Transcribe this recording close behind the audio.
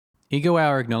Ego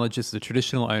Hour acknowledges the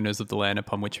traditional owners of the land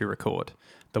upon which we record,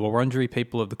 the Wurundjeri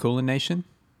people of the Kulin Nation.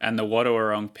 And the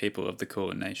Wadawurrung people of the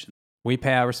Kulin Nation. We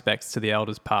pay our respects to the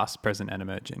elders past, present and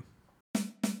emerging.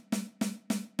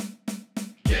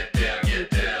 Get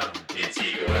down, it's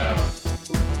Ego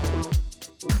Hour.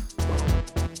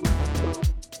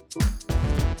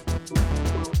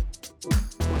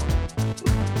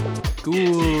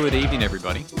 Good evening,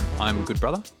 everybody. I'm Good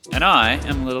Brother. And I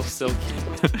am Little Silky.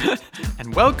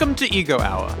 And welcome to Ego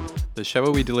Hour, the show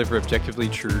where we deliver objectively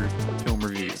true film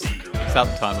reviews. Start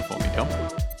the timer for me, Tom.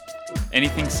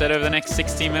 Anything said over the next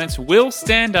 60 minutes will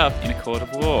stand up in a court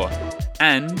of law.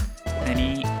 And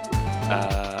any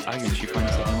arguments you find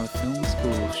yourself in with film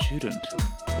school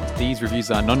shouldn't. These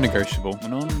reviews are non-negotiable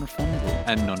Non-refundable.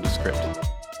 and nondescript.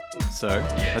 So,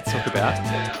 let's talk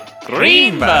about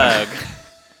Greenberg!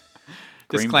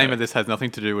 Disclaimer, this has nothing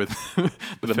to do with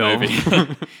the film.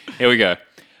 movie. Here we go.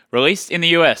 Released in the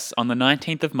US on the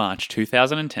 19th of March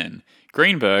 2010,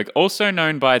 Greenberg, also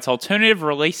known by its alternative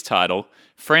release title,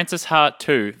 Francis Hart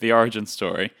 2, The Origin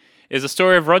Story, is a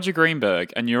story of Roger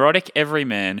Greenberg, a neurotic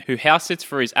everyman who house sits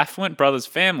for his affluent brother's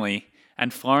family,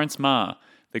 and Florence Marr,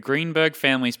 the Greenberg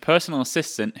family's personal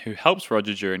assistant who helps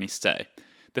Roger during his stay.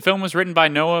 The film was written by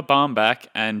Noah Baumbach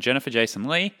and Jennifer Jason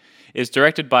Leigh, is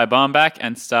directed by Baumbach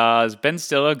and stars Ben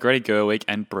Stiller, Greta Gerwig,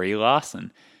 and Brie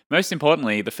Larson. Most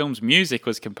importantly, the film's music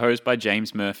was composed by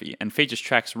James Murphy and features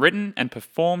tracks written and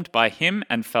performed by him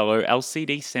and fellow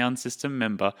LCD Sound System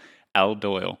member Al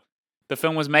Doyle. The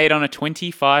film was made on a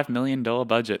 $25 million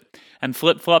budget and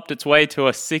flip-flopped its way to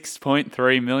a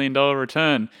 $6.3 million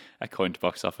return, according to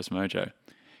Box Office Mojo.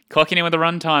 Clocking in with a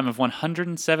runtime of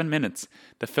 107 minutes,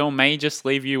 the film may just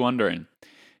leave you wondering,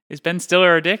 is Ben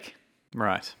Stiller a dick?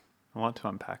 Right. I want to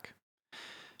unpack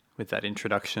with that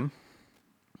introduction.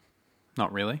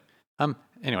 Not really.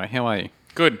 Anyway, how are you?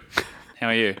 Good. How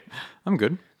are you? I'm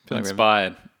good. Feeling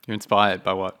Inspired. You're inspired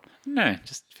by what? No,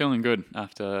 just feeling good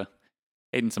after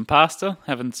eating some pasta,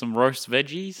 having some roast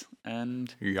veggies,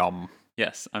 and Yum.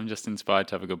 yes, I'm just inspired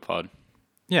to have a good pod.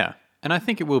 Yeah, and I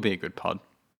think it will be a good pod.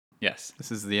 Yes.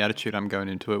 This is the attitude I'm going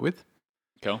into it with.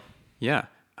 Cool. Yeah.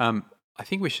 I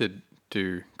think we should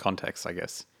do context, I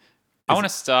guess. I want to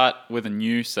start with a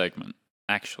new segment,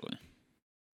 actually.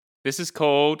 This is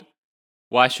called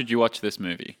Why Should You Watch This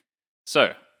Movie?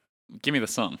 So, give me the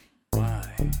song.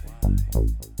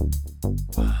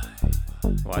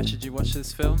 Why should you watch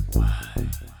this film?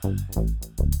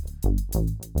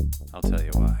 I'll tell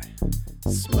you why.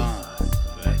 Smart,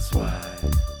 that's why.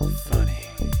 Funny,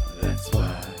 that's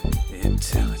why.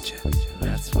 Intelligent,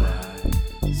 that's why.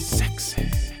 Sexy.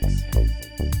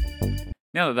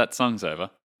 Now that song's over,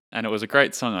 and it was a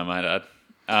great song, I might add.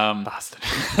 Bastard.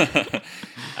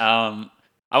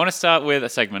 I want to start with a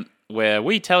segment where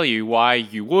we tell you why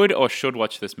you would or should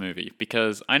watch this movie,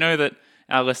 because I know that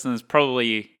our listeners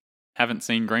probably haven't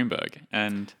seen Greenberg,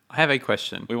 and I have a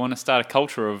question. we want to start a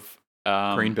culture of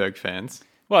Greenberg fans.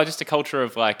 well, just a culture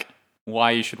of like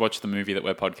why you should watch the movie that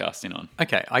we're podcasting on.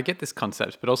 Okay, I get this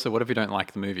concept, but also, what if you don't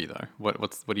like the movie though? What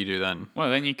do you do then? Well,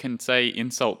 then you can say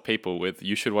insult people with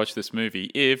 "you should watch this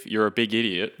movie" if you're a big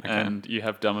idiot and you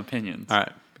have dumb opinions. All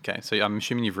right. Okay, so I'm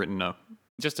assuming you've written a.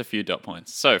 Just a few dot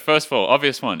points. So, first of all,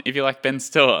 obvious one. If you like Ben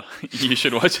Stiller, you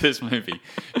should watch this movie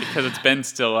because it's Ben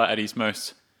Stiller at his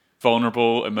most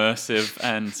vulnerable, immersive,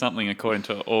 and something according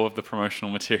to all of the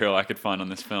promotional material I could find on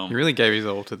this film. He really gave his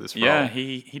all to this role. Yeah,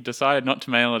 he decided not to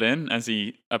mail it in, as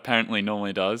he apparently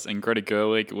normally does, and Greta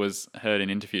Gerwig was heard in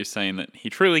interviews saying that he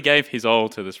truly gave his all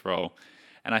to this role.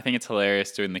 And I think it's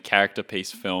hilarious doing the character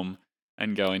piece film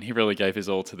and going, he really gave his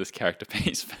all to this character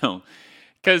piece film.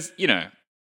 Because, you know,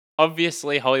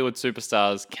 obviously Hollywood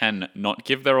superstars can not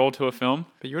give their all to a film.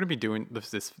 But you wouldn't be doing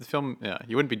this film. Yeah,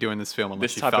 you wouldn't be doing this film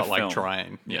unless This you type felt of like film.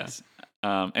 trying. Yes.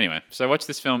 Anyway, so watch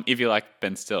this film if you like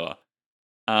Ben Stiller.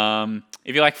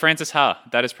 If you like Francis Ha,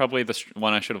 that is probably the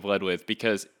one I should have led with,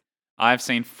 because I've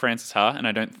seen Francis Ha and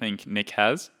I don't think Nick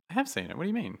has. I have seen it. What do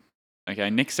you mean? Okay,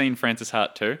 Nick's seen Francis Ha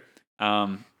too.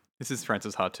 This is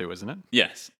Francis Ha 2, isn't it?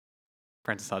 Yes,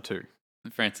 Francis Ha 2.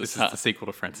 Francis This Ha. is the sequel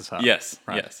to Francis Ha. Yes,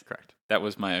 Right. yes. Correct. That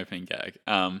was my opening gag.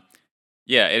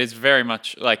 Yeah, it is very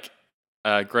much like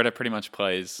Greta pretty much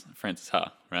plays Francis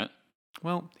Ha, right?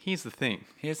 Well, here's the thing.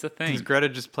 Here's the Does thing. Greta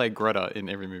just play Greta in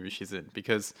every movie she's in?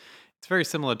 Because it's very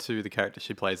similar to the character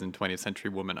she plays in 20th Century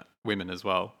Women as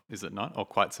well, is it not? Or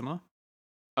quite similar?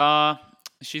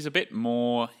 She's a bit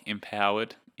more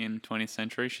empowered in 20th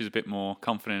Century. She's a bit more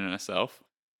confident in herself.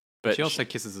 But she also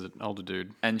kisses an older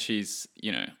dude. and she's,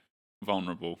 you know,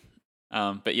 vulnerable.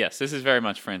 But yes, this is very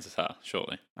much Francis Ha,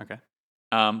 surely. Okay.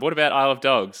 What about Isle of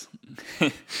Dogs?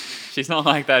 She's not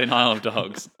like that in Isle of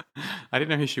Dogs. I didn't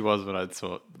know who she was when I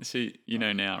saw it. You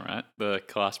know now, right? The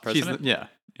class She's president. yeah.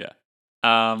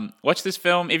 Yeah. Watch this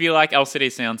film if you like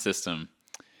LCD sound system.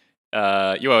 You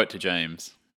owe it to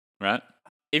James, right?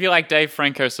 If you like Dave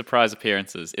Franco's surprise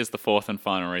appearances, is the fourth and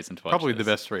final reason to watch Probably this.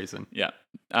 the best reason. Yeah.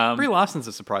 Brie Larson's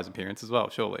a surprise appearance as well,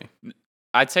 surely.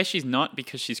 I'd say she's not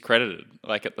because she's credited.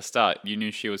 Like at the start, you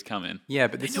knew she was coming. Yeah,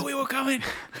 but They this knew we were coming.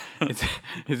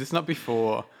 is this not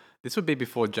before? This would be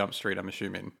before Jump Street, I'm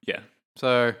assuming. Yeah.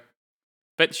 So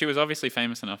But she was obviously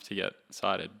famous enough to get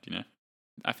cited, you know?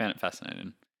 I found it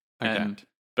fascinating. Okay.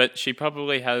 But she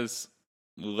probably has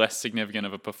less significant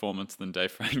of a performance than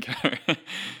Dave Franco. I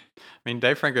mean,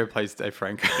 Dave Franco plays Dave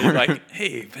Franco. He's like,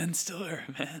 hey, Ben Stiller,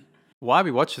 man. Why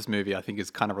we watch this movie, I think, is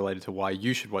kind of related to why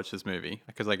you should watch this movie.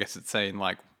 Because I guess it's saying,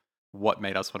 like, what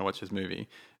made us want to watch this movie.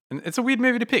 And it's a weird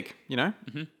movie to pick, you know?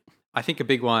 Mhm. I think a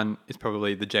big one is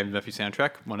probably the James Murphy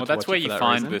soundtrack. Well, that's where you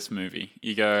find this movie.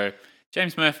 You go,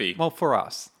 James Murphy Well, for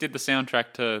us. did the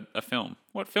soundtrack to a film.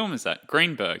 What film is that?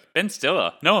 Greenberg. Ben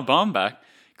Stiller. Noah Baumbach.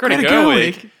 Greta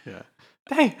Gerwig. Yeah.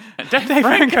 Dave, Dave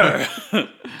Franco.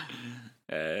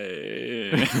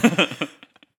 Hey.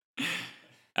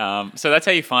 So that's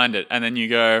how you find it. And then you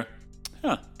go,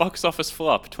 box office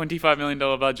flop, $25 million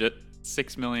budget,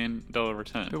 $6 million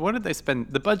return. But what did they spend?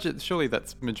 The budget, surely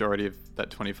that's majority of that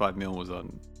 25 mil was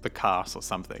on the cast or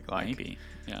something. Like, Maybe.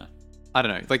 Yeah. I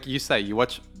don't know. Like you say, you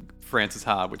watch Francis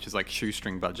Ha, which is like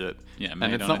shoestring budget. Yeah, and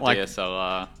made it's on not a like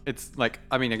DSLR. it's like,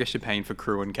 I mean, I guess you're paying for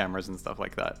crew and cameras and stuff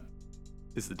like that.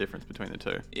 Is the difference between the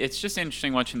two? It's just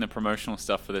interesting watching the promotional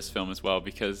stuff for this film as well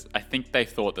because I think they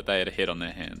thought that they had a hit on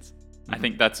their hands. I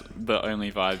think that's the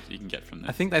only vibe you can get from I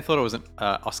this. think they thought it was an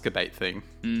Oscar bait thing.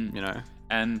 You know,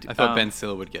 And I thought Ben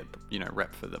Stiller would get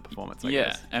rep for the performance. I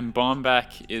guess. and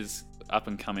Baumbach is up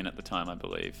and coming at the time, I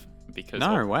believe, because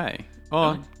No way.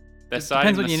 Oh, they're it citing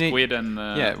depends what the you need. squid and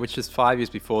the yeah, which is 5 years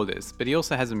before this. But he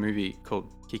also has a movie called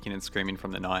Kicking and Screaming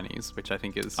from the 90s, which I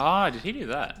think is did he do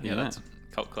that? Yeah, Yeah. that's a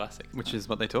cult classic. which is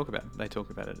what they talk about. They talk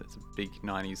about it. It's a big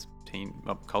 90s teen,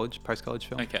 post-college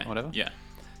film, Okay, or whatever. Yeah,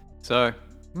 So,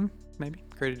 maybe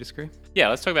agree to disagree. yeah.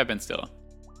 Let's talk about Ben Stiller.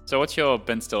 So, what's your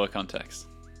Ben Stiller context?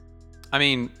 I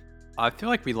mean, I feel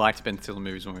like we liked Ben Stiller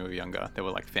movies when we were younger. They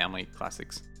were like family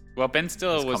classics. Well, Ben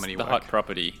Stiller His was comedy the work. hot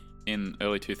property in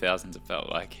early 2000s. It felt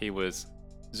like he was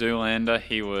Zoolander,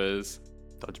 he was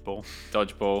Dodgeball.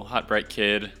 Dodgeball, Heartbreak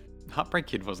Kid. Heartbreak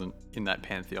Kid wasn't in that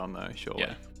pantheon though, surely.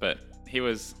 Yeah, but he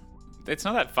was. It's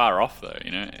not that far off though,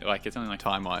 you know. Like it's only like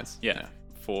Time-wise.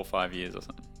 4 or 5 years or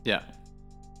something. Yeah.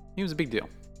 He was a big deal.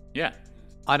 Yeah.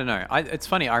 I don't know. It's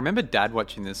funny. I remember Dad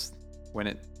watching this when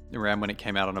it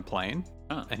came out on a plane,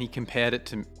 Oh. and he compared it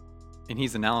to, in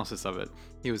his analysis of it,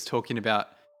 he was talking about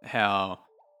how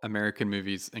American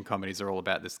movies and comedies are all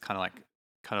about this kind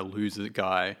of loser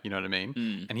guy. You know what I mean?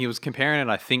 Mm. And he was comparing it,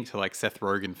 I think, to like Seth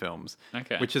Rogen films,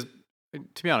 Okay. which is,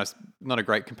 to be honest, not a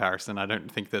great comparison. I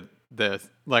don't think that there's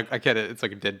like, I get it. It's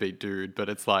like a deadbeat dude, but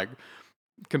it's like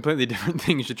completely different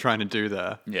things you're trying to do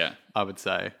there. Yeah. I would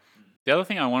say. The other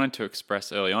thing I wanted to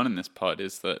express early on in this pod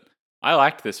is that I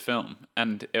liked this film,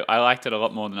 and I liked it a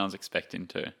lot more than I was expecting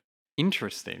to.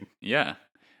 Interesting. Yeah.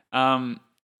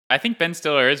 I think Ben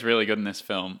Stiller is really good in this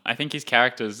film. I think his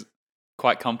character's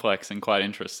quite complex and quite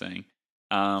interesting.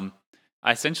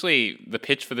 Essentially, the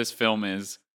pitch for this film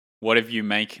is, what if you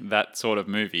make that sort of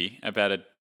movie about a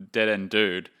dead-end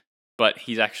dude, but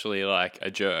he's actually like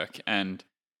a jerk? And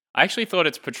I actually thought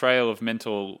its portrayal of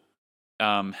mental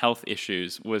health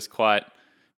issues was quite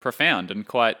profound and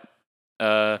quite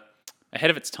ahead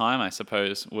of its time, I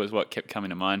suppose, was what kept coming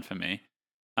to mind for me.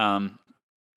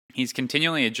 He's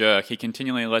continually a jerk. He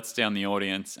continually lets down the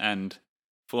audience and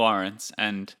Florence,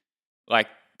 and like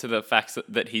to the facts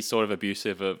that he's sort of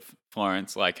abusive of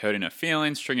Florence, like hurting her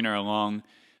feelings, stringing her along,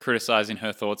 criticizing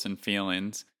her thoughts and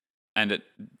feelings, and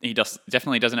he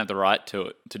definitely doesn't have the right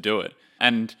to do it.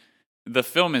 And the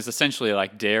film is essentially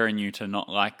like daring you to not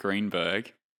like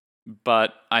Greenberg,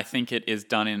 but I think it is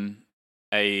done in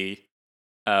a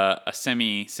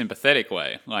semi-sympathetic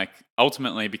way. Like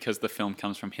ultimately, because the film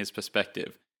comes from his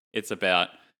perspective, it's about,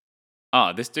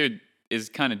 this dude is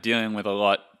kind of dealing with a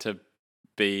lot to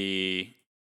be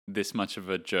this much of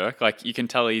a jerk. Like you can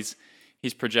tell he's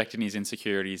projecting his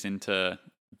insecurities into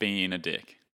being a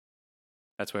dick.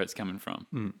 That's where it's coming from.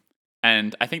 Mm.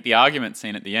 And I think the argument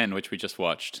scene at the end, which we just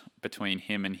watched, between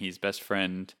him and his best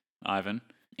friend, Ivan,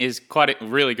 is quite a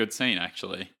really good scene,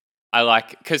 actually. I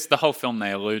like, because the whole film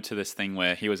they allude to this thing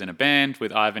where he was in a band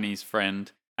with Ivan, his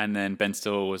friend, and then Ben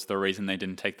Stiller was the reason they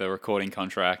didn't take the recording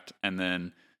contract, and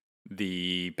then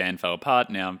the band fell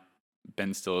apart. Now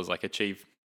Ben Stiller's like achieved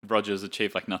Rogers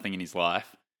achieved like nothing in his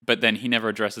life, but then he never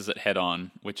addresses it head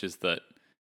on, which is that,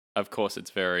 of course,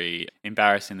 it's very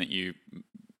embarrassing that you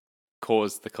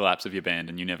caused the collapse of your band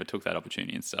and you never took that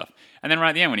opportunity and stuff. And then right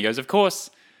at the end when he goes, of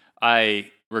course, I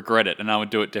regret it and I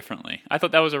would do it differently. I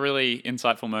thought that was a really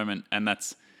insightful moment, and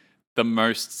that's the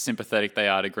most sympathetic they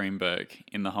are to Greenberg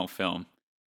in the whole film.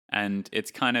 And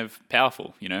it's kind of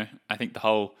powerful, you know? I think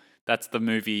that's the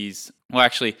movie's, well,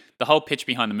 actually, the whole pitch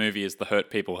behind the movie is the hurt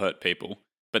people,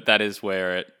 but that is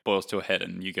where it boils to a head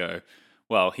and you go,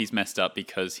 well, he's messed up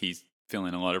because he's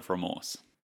feeling a lot of remorse.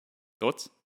 Thoughts?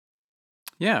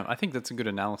 Yeah, I think that's a good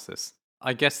analysis.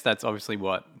 I guess that's obviously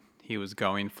what he was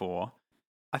going for.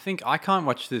 I think I can't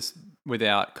watch this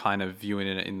without kind of viewing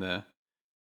it in the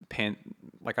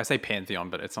like I say pantheon,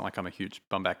 but it's not like I'm a huge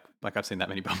Baumbach, like I've seen that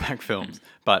many Baumbach films.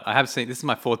 But I have seen, this is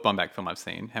my fourth Baumbach film I've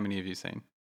seen. How many have you seen?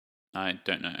 I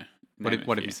don't know.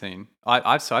 What have you seen?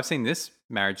 I've seen this,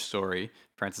 Marriage Story,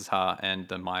 Frances Ha, and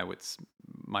the Meyerowitz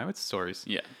stories.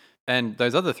 Yeah. And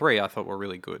those other three I thought were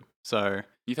really good. So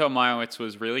You thought Meyerowitz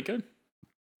was really good?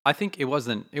 I think it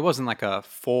wasn't like a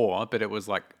 4, but it was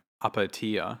like upper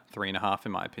tier 3.5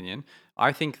 in my opinion.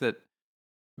 I think that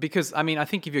because I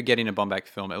think if you're getting a Baumbach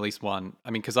film, at least one.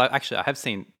 I mean, because I have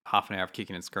seen half an hour of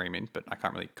Kicking and Screaming, but I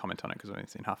can't really comment on it because I've only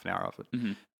seen half an hour of it.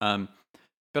 Mm-hmm.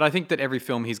 But I think that every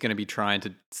film he's going to be trying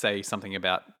to say something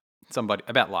about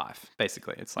life.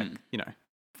 Basically, it's like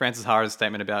Frances Ha's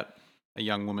statement about a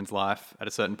young woman's life at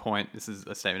a certain point. This is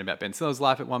a statement about Ben Stiller's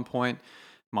life at one point.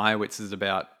 Meyerowitz is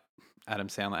about Adam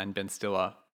Sandler and Ben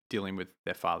Stiller dealing with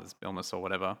their father's illness or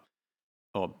whatever,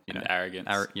 or and arrogance.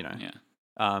 Yeah.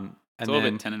 It's a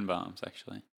little bit Tenenbaums,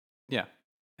 actually. Yeah,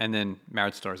 and then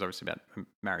Marriage Story is obviously about a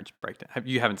marriage breakdown.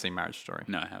 You haven't seen Marriage Story?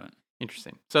 No, I haven't.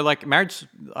 Interesting. So like Marriage,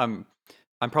 I'm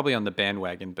probably on the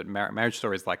bandwagon, but Marriage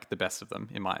Story is like the best of them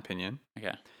in my opinion.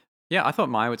 Okay. Yeah, I thought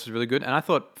Meyerowitz was really good, and I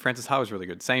thought Frances Ha was really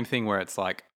good. Same thing where it's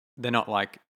like they're not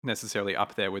like necessarily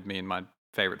up there with me in my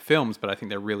favorite films, but I think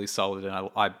they're really solid,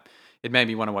 and it made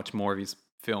me want to watch more of his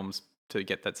films to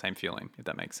get that same feeling, if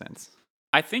that makes sense.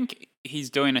 I think he's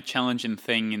doing a challenging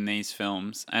thing in these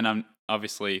films, and I'm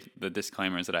obviously the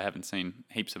disclaimer is that I haven't seen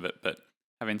heaps of it, but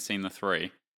having seen the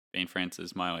three, being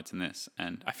Francis, Meyerowitz, and this,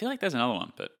 and I feel like there's another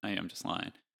one, but maybe I'm just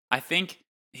lying. I think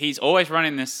he's always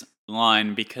running this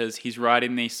line because he's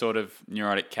writing these sort of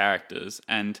neurotic characters,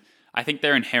 and I think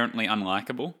they're inherently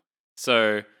unlikable.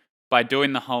 So by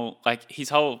doing the whole, like his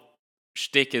whole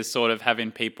shtick is sort of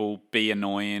having people be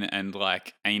annoying and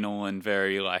like anal and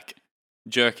very like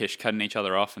jerkish, cutting each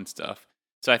other off and stuff.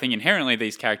 So I think inherently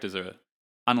these characters are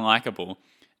unlikable.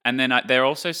 And then they're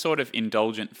also sort of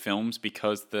indulgent films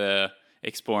because they're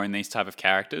exploring these type of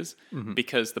characters,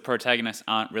 because the protagonists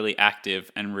aren't really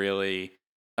active and really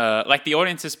like the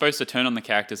audience is supposed to turn on the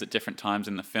characters at different times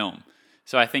in the film.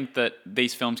 So I think that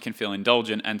these films can feel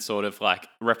indulgent and sort of like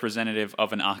representative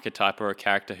of an archetype or a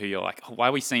character who you're like, oh, why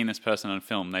are we seeing this person on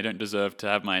film? They don't deserve to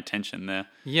have my attention there.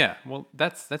 Yeah, well,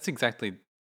 that's exactly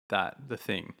the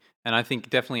thing. And I think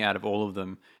definitely out of all of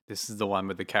them, this is the one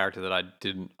with the character that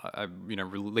I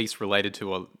least related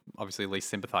to, or obviously least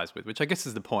sympathized with, which I guess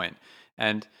is the point.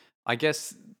 And I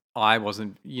guess I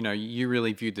wasn't, you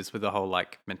really viewed this with the whole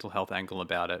like mental health angle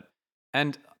about it.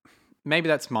 And maybe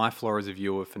that's my flaw as a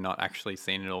viewer for not actually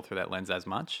seeing it all through that lens as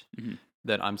much,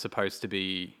 that I'm supposed to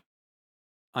be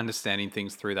understanding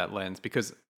things through that lens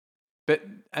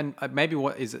and maybe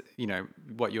what is it,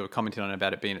 what you're commenting on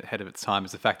about it being ahead of its time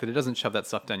is the fact that it doesn't shove that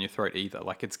stuff down your throat either.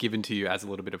 Like it's given to you as a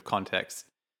little bit of context.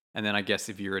 And then I guess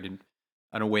if you're an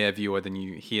aware viewer, then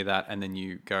you hear that and then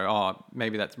you go, oh,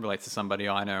 maybe that relates to somebody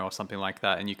I know or something like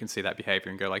that. And you can see that behavior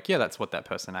and go like, yeah, that's what that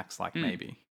person acts like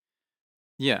maybe.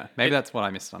 Yeah, maybe that's what I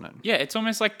missed on it. Yeah, it's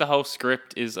almost like the whole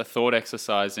script is a thought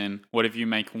exercise in what if you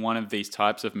make one of these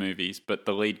types of movies, but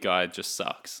the lead guy just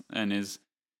sucks and is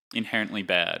inherently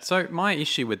bad. So my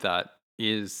issue with that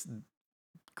is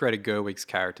Greta Gerwig's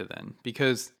character then,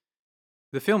 because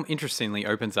the film interestingly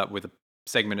opens up with a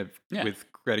segment with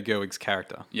Greta Gerwig's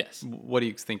character. Yes. What do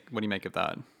you think? What do you make of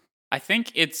that? I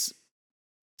think it's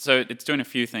doing a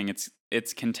few things.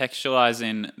 It's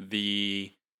contextualizing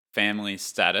the family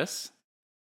status,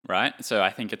 right? So I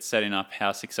think it's setting up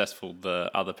how successful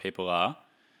the other people are.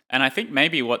 And I think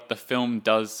maybe what the film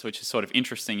does, which is sort of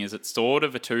interesting, is it's sort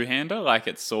of a two-hander, like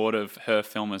it's sort of her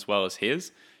film as well as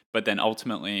his, but then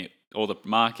ultimately all the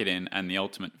marketing and the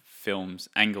ultimate film's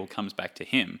angle comes back to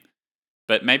him.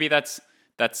 But maybe that's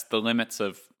the limits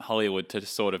of Hollywood to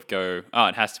sort of go, oh,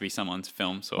 it has to be someone's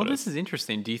film, sort of. Well, this is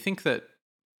interesting. Do you think that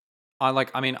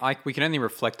we can only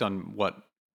reflect on what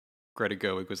Greta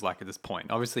Gerwig was like at this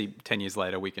point. Obviously, 10 years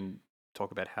later, we can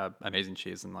talk about how amazing she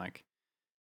is and like,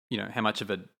 how much of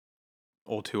a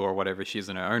auteur or whatever she is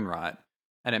in her own right.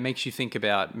 And it makes you think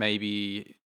about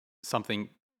maybe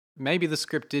the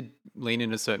script did lean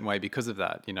in a certain way because of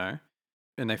that, you know?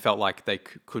 And they felt like they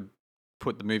could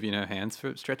put the movie in her hands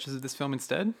for stretches of this film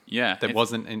instead. Yeah. That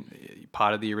wasn't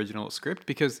part of the original script,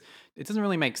 because it doesn't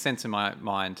really make sense in my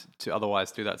mind to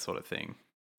otherwise do that sort of thing.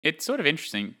 It's sort of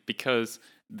interesting because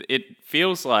it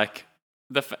feels like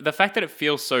the fact that it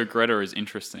feels so Greta is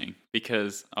interesting,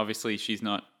 because obviously she's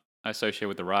not associated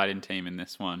with the writing team in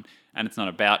this one, and it's not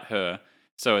about her.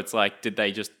 So it's like,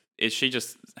 she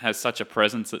just has such a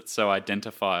presence that's so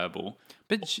identifiable?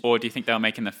 But Or do you think they were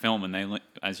making the film and they,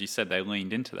 as you said, they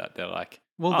leaned into that? They're like,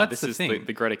 well, oh, that's this the is thing.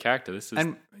 the Greta character. This is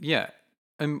And yeah,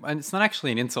 and it's not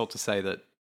actually an insult to say that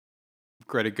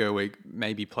Greta Gerwig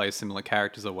maybe plays similar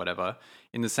characters or whatever.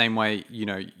 In the same way, you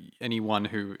know, anyone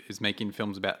who is making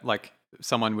films about, like,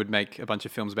 someone would make a bunch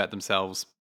of films about themselves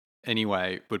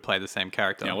anyway would play the same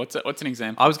character. Yeah, what's an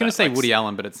example? I was of going to that? say Like, Woody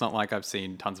Allen, but it's not like I've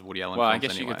seen tons of Woody Allen Well, films I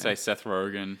guess anyway. you could say Seth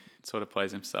Rogen sort of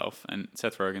plays himself, and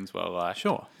Seth Rogen's well liked.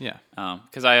 Sure, yeah.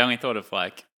 Because I only thought of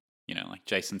like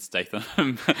Jason Statham,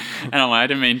 and I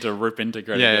didn't mean to rip into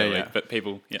Greta Yeah, Gerwig, yeah. but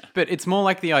people, But it's more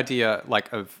like the idea,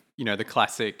 like, of, you know, the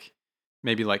classic,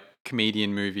 maybe like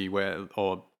comedian movie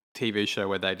or TV show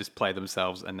where they just play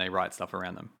themselves and they write stuff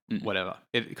around them, whatever.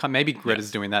 Maybe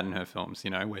Greta's doing that in her films, you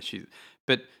know,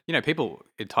 but, you know, people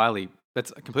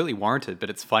that's completely warranted, but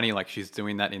it's funny, like, she's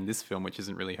doing that in this film, which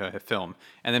isn't really her film.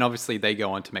 And then obviously they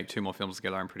go on to make 2 more films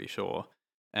together, I'm pretty sure.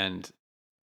 And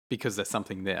because there's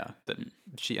something there that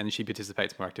she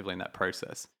participates more actively in that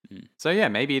process. So yeah,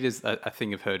 maybe it is a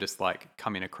thing of her just like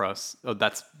coming across, or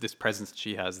that's this presence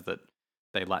she has that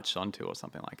they latched onto or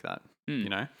something like that, you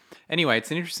know? Anyway,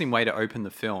 it's an interesting way to open the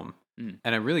film,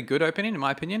 and a really good opening, in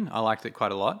my opinion. I liked it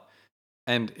quite a lot.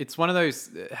 And it's one of those,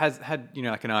 it has had, you know,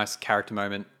 like a nice character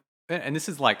moment. And this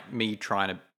is like me trying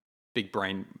to big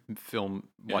brain film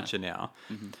watcher now,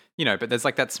 you know, but there's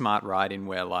like that smart writing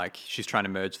where like she's trying to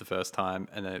merge the first time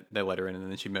and they let her in, and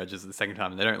then she merges the second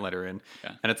time and they don't let her in.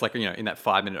 Yeah. And it's like, you know, in that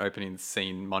 5-minute opening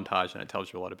scene montage, and it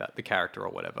tells you a lot about the character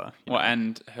or whatever. you know?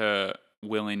 and her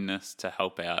willingness to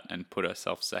help out and put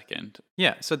herself second.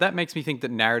 Yeah, so that makes me think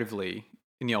that narratively,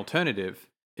 in the alternative,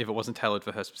 if it wasn't tailored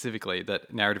for her specifically,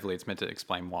 that narratively it's meant to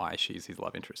explain why she's his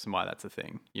love interest and why that's a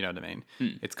thing. You know what I mean?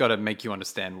 It's got to make you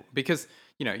understand, because,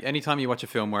 you know, anytime you watch a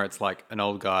film where it's like an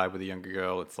old guy with a younger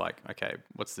girl, it's like, okay,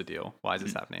 what's the deal? Why is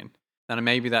this happening? And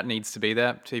maybe that needs to be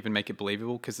there to even make it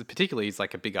believable, because particularly he's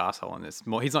like a big asshole in this.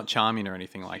 He's not charming or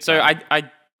anything like So that.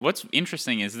 I what's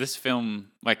interesting is this film,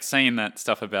 like saying that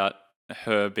stuff about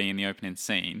her being the opening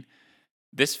scene,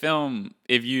 this film,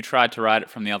 if you tried to write it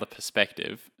from the other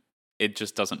perspective, it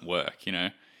just doesn't work, you know?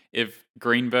 If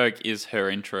Greenberg is her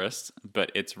interest,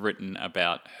 but it's written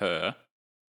about her,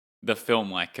 the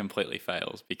film like completely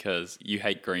fails, because you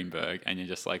hate Greenberg and you're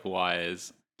just like, why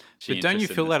is she But don't you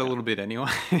interested in feel this that a guy? little bit anyway?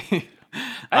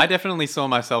 I definitely saw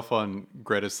myself on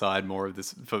Greta's side more of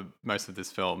this for most of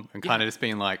this film, and kind of just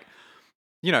being like,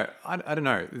 you know, I don't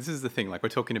know. This is the thing. Like, we're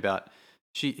talking about,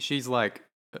 she's like,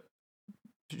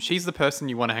 she's the person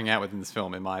you want to hang out with in this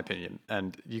film, in my opinion,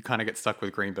 and you kind of get stuck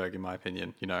with Greenberg, in my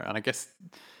opinion. You know, and I guess,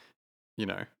 you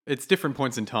know, it's different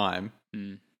points in time.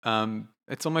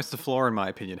 It's almost a flaw, in my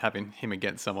opinion, having him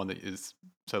against someone that is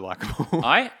so likable.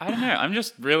 I don't know. I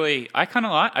just really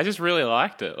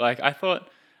liked it. Like, I thought,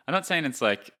 I'm not saying it's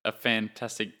like a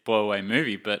fantastic blow-away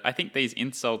movie, but I think these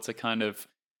insults are kind of,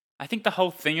 I think the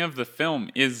whole thing of the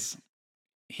film is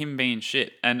him being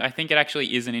shit. And I think it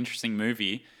actually is an interesting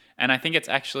movie. And I think it's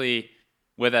actually,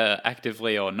 whether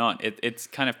actively or not, it's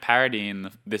kind of parodying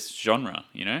this genre,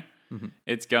 you know?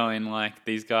 It's going like,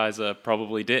 these guys are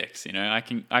probably dicks, you know?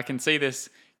 I can see this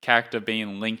character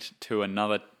being linked to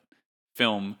another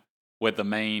film where the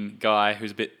main guy,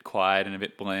 who's a bit quiet and a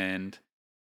bit bland,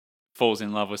 falls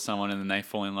in love with someone and then they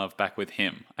fall in love back with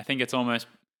him. I think it's almost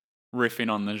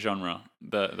riffing on the genre,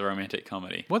 the romantic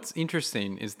comedy. What's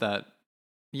interesting is that,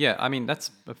 yeah, I mean,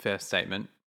 that's a fair statement.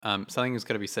 Something has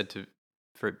got to be said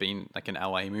for it being like an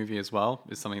LA movie as well,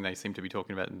 is something they seem to be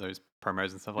talking about in those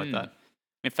promos and stuff like that.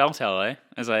 It felt LA.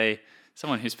 As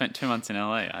someone who spent 2 months in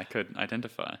LA, I could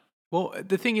identify. Well,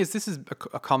 the thing is, this is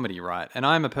a comedy, right? And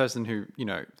I'm a person who, you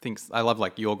know, thinks, I love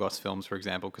like Yorgos films, for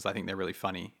example, because I think they're really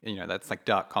funny. You know, that's like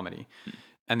dark comedy.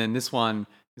 And then this one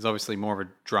is obviously more of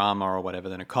a drama or whatever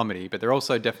than a comedy, but they're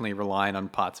also definitely relying on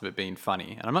parts of it being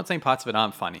funny. And I'm not saying parts of it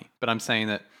aren't funny, but I'm saying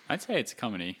that, I'd say it's a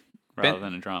comedy rather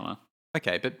than a drama.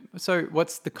 okay, but so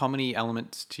what's the comedy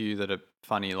elements to you that are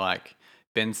funny? Like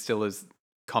Ben Stiller's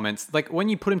comments, like when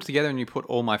you put them together and you put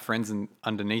All My Friends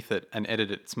underneath it and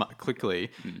edit it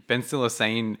quickly, Ben Stiller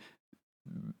saying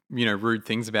rude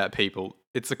things about people,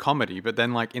 it's a comedy. But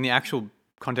then, like, in the actual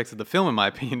context of the film, in my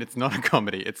opinion, it's not a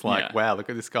comedy. It's like, Yeah. wow, look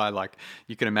at this guy. Like,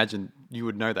 you can imagine you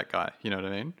would know that guy. You know what I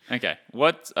mean? Okay,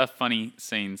 what are funny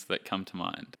scenes that come to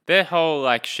mind? Their whole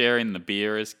like sharing the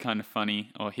beer is kind of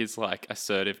funny, or his like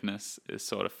assertiveness is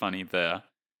sort of funny there.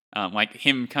 Like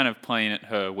him kind of playing at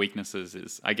her weaknesses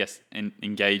is, I guess,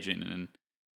 engaging and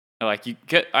like you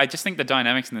get. I just think the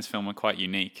dynamics in this film are quite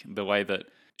unique. The way that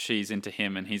she's into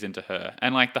him and he's into her,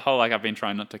 and like the whole like I've been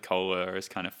trying not to call her is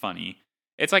kind of funny.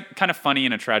 It's like kind of funny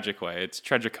in a tragic way. It's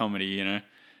tragic comedy, you know.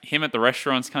 Him at the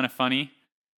restaurant's kind of funny.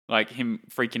 Like him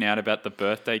freaking out about the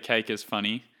birthday cake is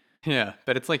funny. Yeah,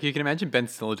 but it's like you can imagine Ben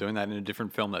Stiller doing that in a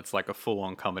different film that's like a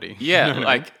full-on comedy. You Yeah, know what I mean?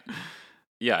 like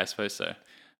yeah, I suppose so.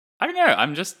 I don't know.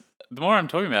 I'm just the more I'm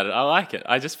talking about it, I like it.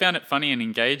 I just found it funny and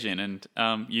engaging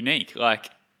and unique. Like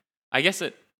I guess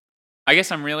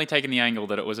I'm really taking the angle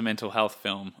that it was a mental health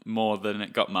film more than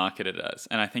it got marketed as.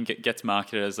 And I think it gets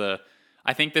marketed as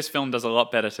I think this film does a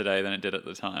lot better today than it did at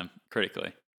the time,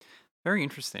 critically. Very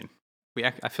interesting.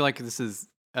 I feel like this is.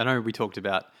 I know we talked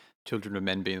about Children of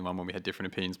Men being the one when we had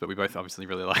different opinions, but we both obviously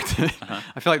really liked it. Uh-huh.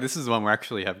 I feel like this is the one where I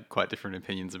actually have quite different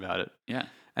opinions about it. Yeah.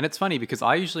 And it's funny because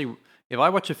I usually, if I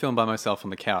watch a film by myself on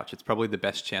the couch, it's probably the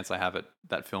best chance I have at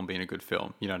that film being a good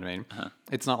film. You know what I mean? Uh-huh.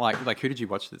 It's not like who did you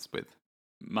watch this with?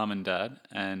 Mum and Dad,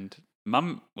 and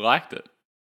Mum liked it.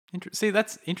 See,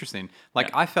 that's interesting. Like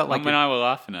Yeah. I felt like Mum and I were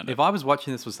laughing at it. if I was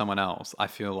watching this with someone else, I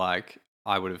feel like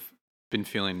I would have been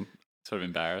feeling, Sort of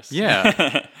embarrassed.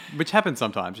 Yeah. which happens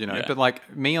sometimes, Yeah. But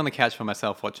like me on the couch for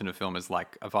myself watching a film is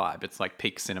like a vibe. It's like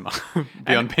peak cinema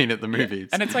beyond being at the Yeah. movies.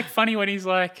 And it's like funny when he's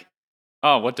like,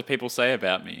 "Oh, what do people say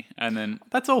about me?" And then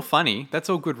That's all funny. That's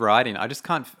all good writing. I just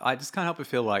can't help but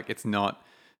feel like it's not.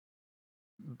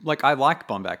 Like I like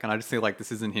Bombach, and I just feel like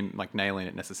this isn't him like nailing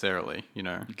it necessarily.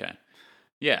 okay,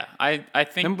 yeah, I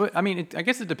think And, but, I mean, I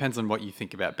guess it depends on what you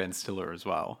think about Ben Stiller as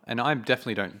well. And I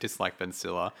definitely don't dislike Ben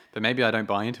Stiller, but maybe I don't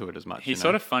buy into it as much. he's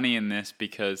sort of funny in this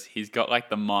because he's got like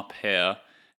the mop hair,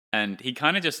 and he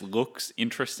kind of just looks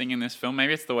interesting in this film.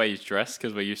 Maybe it's the way he's dressed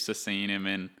because we're used to seeing him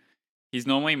in. He's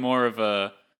normally more of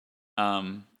a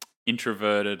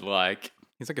introverted, like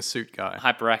He's like a suit guy.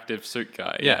 hyperactive suit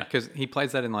guy. Yeah, because he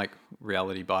plays that in like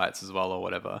Reality Bites as well or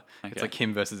whatever. It's Okay. like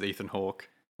him versus Ethan Hawke,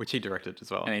 which he directed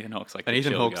as well. And Ethan Hawke's like And the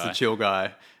Ethan chill Hawke's guy. the chill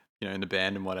guy, in the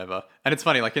band and whatever. And it's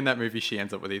funny, like in that movie, she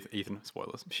ends up with Ethan.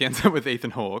 Spoilers. She ends up with Ethan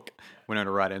Hawke.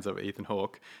 Winona Ryder ends up with Ethan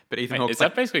Hawke. But Ethan Wait, Hawke's is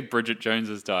like, that basically Bridget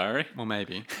Jones's Diary? well,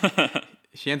 maybe.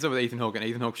 She ends up with Ethan Hawke, and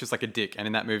Ethan Hawke's just like a dick. And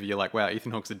in that movie, you're like, wow,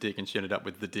 Ethan Hawke's a dick, and she ended up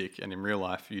with the dick. And in real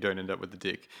life, you don't end up with the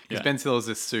dick. Because Yeah. Ben Stiller's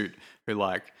this suit who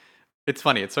like. It's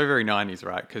funny. It's so very 90s,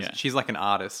 right? Because Yeah. she's like an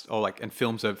artist and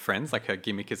films her friends. Like her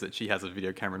gimmick is that she has a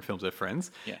video camera and films her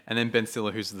friends. Yeah. And then Ben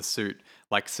Stiller, who's the suit,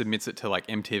 like submits it to like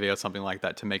MTV or something like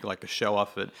that to make like a show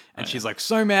off it. And she's like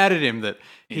so mad at him that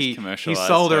he commercialized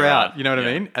sold her her out. out. You know what I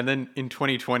Yeah. mean? And then in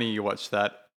 2020, you watch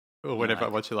that. Or whenever I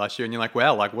watched it last year, and you're like,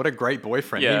 wow, like what a great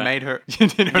boyfriend. Yeah. He made her, you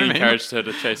know what I He mean? encouraged her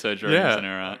to chase her dreams Yeah. and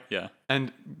her art. Yeah.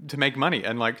 And to make money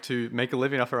and like to make a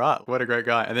living off her art. What a great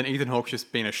guy. And then Ethan Hawke's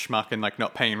just being a schmuck and like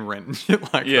not paying rent and shit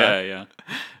like Yeah, that. yeah.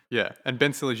 Yeah. And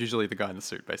Ben Stiller's usually the guy in the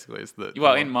suit, basically. Is the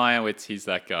Well, the in one. Meyerowitz, he's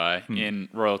that guy. Hmm. In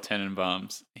Royal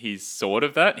Tenenbaums, he's sort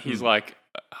of that. He's like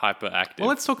hyperactive. Well,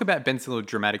 let's talk about Ben Stiller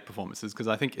dramatic performances because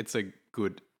I think it's a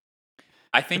good.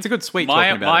 I think it's a good suite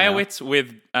talking about it now. Meyerowitz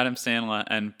with Adam Sandler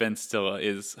and Ben Stiller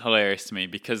is hilarious to me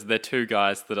because they're two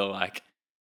guys that are like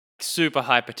super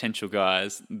high potential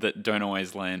guys that don't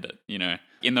always land it.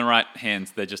 In the right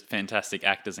hands, they're just fantastic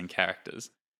actors and characters.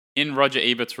 In Roger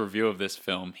Ebert's review of this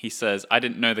film, he says, "I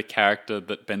didn't know the character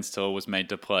that Ben Stiller was made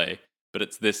to play, but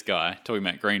it's this guy," talking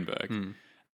about Greenberg. Hmm.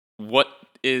 What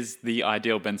is the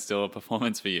ideal Ben Stiller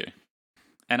performance for you?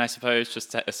 And I suppose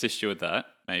just to assist you with that,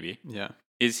 maybe, Yeah.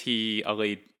 is he a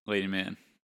leading man?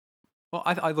 Well,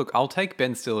 I look, I'll take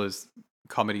Ben Stiller's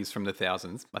comedies from the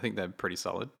thousands. I think they're pretty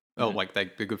solid. Oh, Mhm. like they're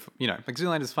good. Like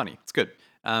Zoolander's funny. It's good.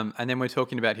 And then we're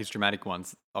talking about his dramatic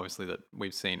ones, obviously that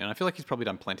we've seen, and I feel like he's probably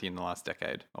done plenty in the last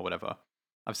decade or whatever.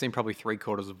 I've seen probably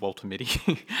 3/4 of Walter Mitty.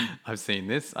 I've seen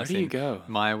this. Where I've do you seen go?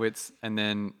 Meyerowitz, and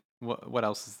then what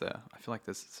else is there? I feel like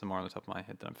there's some more on the top of my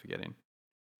head that I'm forgetting.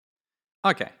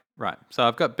 Okay, right. So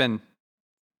I've got Ben.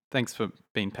 Thanks for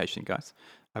being patient, guys.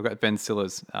 I've got Ben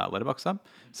Stiller's letterbox up.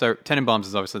 So Tenenbaums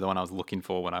is obviously the one I was looking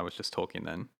for when I was just talking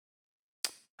then.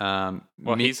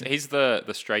 Well, he's the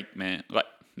straight man, like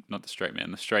not the straight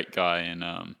man, the straight guy in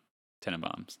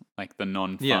Tenenbaums, like the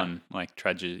non-fun, like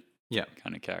tragic Yeah.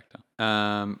 kind of character.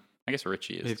 Um, I guess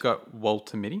Richie is. You've got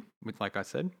Walter Mitty, with like I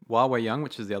said, While We're Young,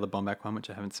 which is the other Bombach one, which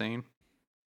I haven't seen.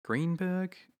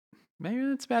 Greenberg, maybe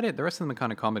that's about it. The rest of them are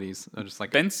kind of comedies. They're just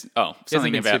like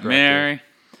Something been about super Mary.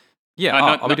 yeah.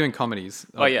 not- Are we not- doing comedies?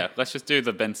 Oh yeah, let's just do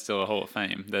the Ben Stiller Hall of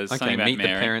Fame. There's Okay, something about Meet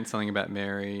Mary. the Parents. Something about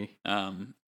Mary.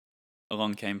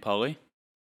 Along Came Polly.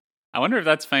 I wonder if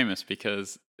that's famous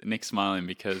because Nick's smiling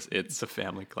because It's a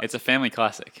family class. it's a family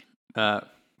classic.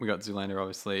 We got Zoolander,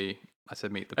 obviously. I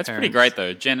said Meet the That's Parents. pretty great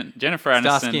though. Jennifer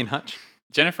Starsky and Aniston, Hutch.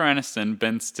 Jennifer Aniston,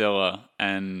 Ben Stiller,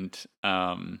 and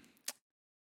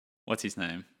what's his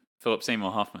name? Philip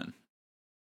Seymour Hoffman.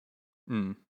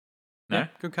 Mm. No? Yeah,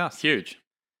 good cast. Huge.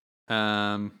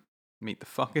 Meet the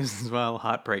Fuckers as well.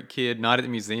 Heartbreak Kid. Night at the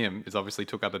Museum is obviously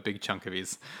took up a big chunk of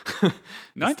his.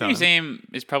 Night at the Museum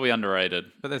is probably underrated.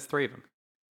 But there's 3 of them.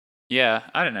 Yeah,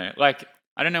 I don't know. Like,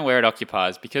 I don't know where it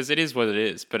occupies because it is what it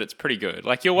is, but it's pretty good.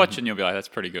 Like, you'll watch it and you'll be like, that's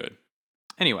pretty good.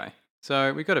 Anyway,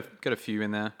 so we got a few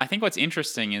in there. I think what's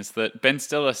interesting is that Ben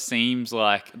Stiller seems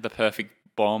like the perfect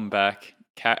bomb back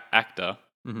actor,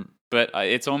 but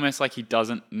it's almost like he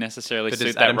doesn't necessarily But suit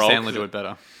does that Adam role. Sandler do it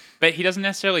better? But he doesn't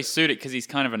necessarily suit it because he's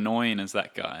kind of annoying as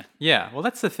that guy. Yeah, well,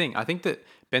 that's the thing. I think that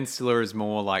Ben Stiller is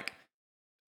more like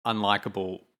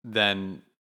unlikable than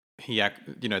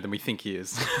than we think he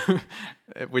is.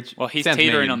 Which He's sounds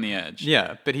teetering mean. on the edge.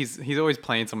 Yeah, but he's always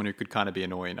playing someone who could kind of be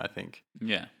annoying, I think.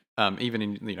 Yeah. Even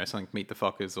in something like Meet the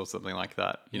Fockers or something like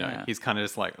that. Yeah. He's kind of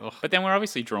just like, ugh. But then we're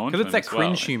obviously drawn to Because him it's that as well.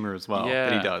 cringe humor as well that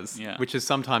he Yeah, does, yeah. which is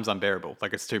sometimes unbearable.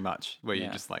 Like it's too much, where you're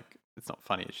Yeah. just like, it's not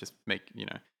funny. It's just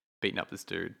beating up this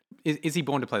dude. Is he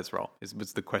born to play this role?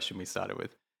 Was the question we started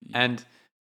with. Yeah. And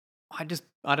I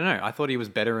don't know. I thought he was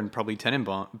better in probably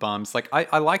Tenenbaums. Like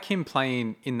I like him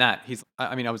playing in that.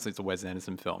 Obviously it's a Wes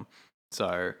Anderson film,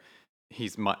 so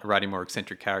he's writing more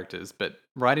eccentric characters. But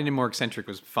writing him more eccentric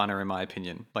was funner in my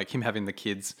opinion. Like him having the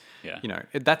kids. Yeah.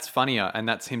 That's funnier, and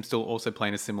that's him still also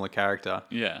playing a similar character.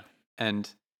 Yeah. And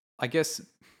I guess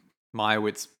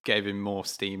Meyerowitz gave him more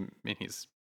steam in his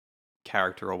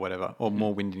character or whatever, or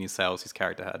more wind in his sails his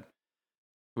character had,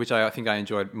 which I think I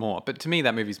enjoyed more. But to me,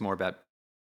 that movie's more about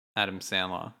Adam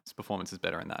Sandler. His performance is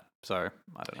better in that. So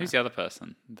I don't know. Who's the other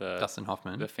person? Dustin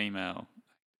Hoffman, The female,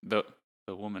 the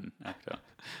woman actor.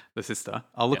 the sister.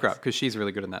 I'll look her Yes. up because she's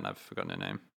really good in that, and I've forgotten her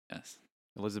name. Yes.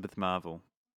 Elizabeth Marvel.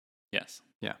 Yes.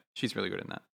 Yeah, she's really good in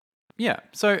that. Yeah,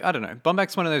 so I don't know.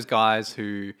 Bombach's one of those guys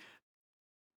who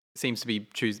seems to be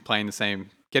getting the same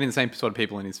sort of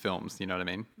people in his films. You know what I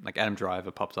mean? Like Adam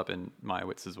Driver pops up in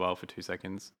Meyerowitz as well for 2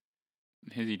 seconds.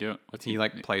 Who's he doing? What's He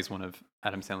plays one of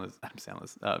Ben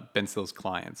Stiller's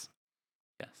clients.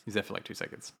 Yes. He's there for like 2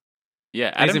 seconds.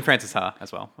 Yeah. And he's in Francis Ha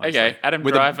as well. Okay, Adam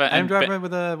With Driver Adam and Driver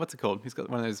with a what's it called? He's got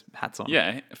one of those hats on.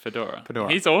 Yeah, Fedora.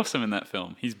 Fedora. He's awesome in that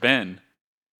film. He's Ben.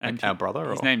 Like our brother.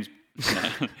 His or? name's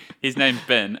his name's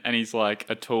Ben, and he's like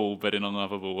a tool, but in a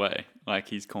lovable way. Like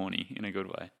he's corny in a good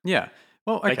way. Yeah.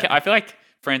 Well, okay. Like, I feel like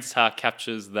Francis Ha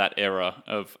captures that era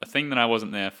of a thing that I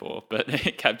wasn't there for, but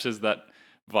it captures that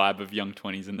vibe of young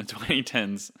 20s in the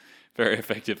 2010s very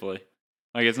effectively.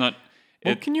 Like it's not.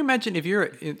 Well, can you imagine if you're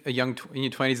in your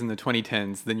 20s in the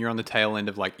 2010s, then you're on the tail end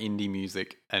of like indie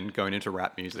music and going into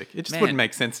rap music? It just wouldn't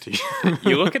make sense to you.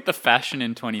 You look at the fashion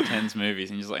in 2010s movies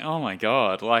and you're just like, oh my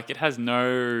God, like it has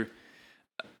no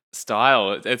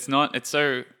style. It's not, it's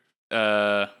so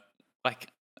like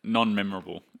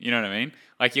non-memorable. You know what I mean?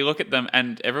 Like you look at them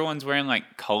and everyone's wearing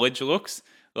like college looks,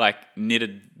 like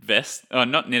knitted vest, or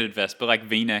not knitted vest, but like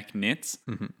V-neck knits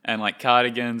and like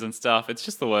cardigans and stuff. It's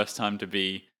just the worst time to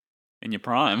be in your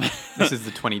prime. This is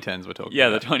the 2010s we're talking Yeah,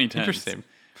 about. the 2010s. Interesting.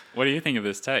 What do you think of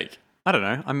this take? I don't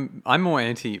know. I'm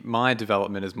more my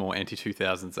development is more anti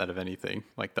 2000s out of anything.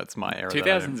 Like that's my era.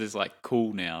 2000s is like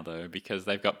cool now though because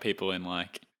they've got people in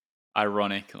like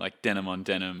ironic like denim on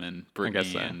denim and Britney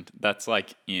guess so. and that's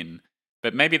like in.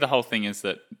 But maybe the whole thing is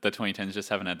that the 2010s just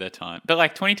haven't had their time. But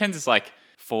like 2010s is like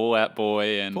Fall Out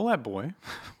Boy and Fall Out Boy.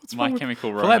 What's My wrong with-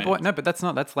 Chemical Fall Out Romance. Boy. No, but that's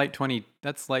not. That's late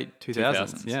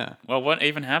 2000s. Yeah. Well, what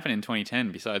even happened in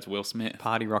 2010 besides Will Smith?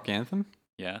 Party rock anthem.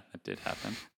 Yeah, that did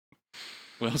happen.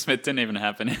 Will Smith didn't even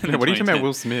happen in What are you talking about, 2010s.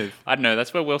 Will Smith? I don't know.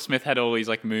 That's where Will Smith had all these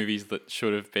like movies that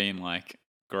should have been like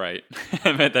great,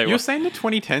 but they You're were. saying the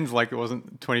 2010s like it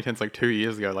wasn't 2010s like 2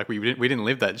 years ago. Like we didn't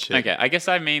live that shit. Okay, I guess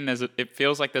I mean it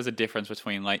feels like there's a difference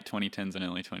between late 2010s and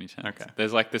early 2010s. Okay.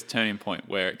 There's like this turning point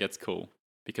where it gets cool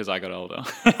because I got older.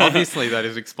 Obviously, that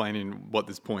is explaining what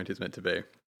this point is meant to be.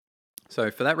 So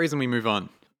for that reason, we move on.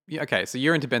 Yeah, okay, so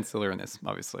you're into Ben Stiller in this,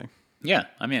 obviously. Yeah,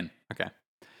 I'm in. Okay.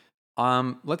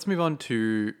 Let's move on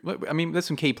to. I mean, there's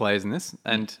some key players in this,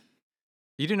 and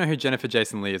you do know who Jennifer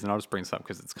Jason Leigh is, and I'll just bring this up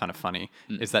because it's kind of funny.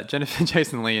 Is that Jennifer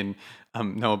Jason Leigh and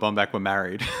Noah Baumbach were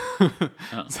married?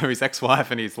 So his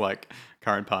ex-wife and his like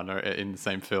current partner are in the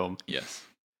same film, Yes.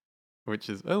 which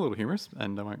is a little humorous,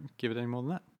 and I won't give it any more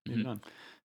than that. Moving on.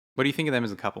 What do you think of them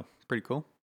as a couple? Pretty cool.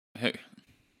 Who?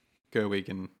 Gerwig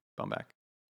and Bombach.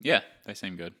 Yeah, they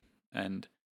seem good. And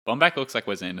Bombach looks like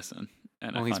Wes Anderson.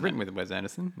 And Well, I he's find written that, with Wes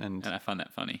Anderson, and and I find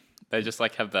that funny. They just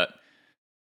like have that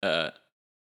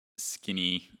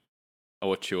skinny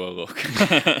auteur look. there's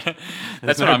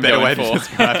That's no what I'm better going way for. to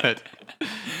describe it.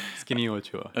 Skinny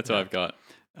auteur. That's what I've got.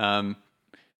 Um,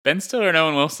 Ben Stiller and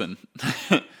Owen Wilson.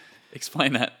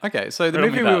 Explain that. okay, so the Riddle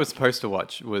me movie we that. were supposed to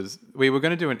watch was we were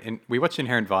going to do we watched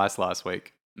Inherent Vice last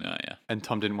week, No, yeah. and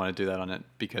Tom didn't want to do that on it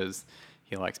because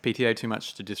he likes PTA too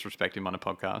much to disrespect him on a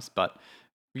podcast. But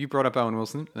you brought up Owen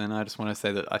Wilson, and I just want to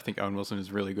say that I think Owen Wilson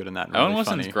is really good in that. And Owen really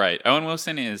Wilson's funny. great. Owen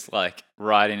Wilson is like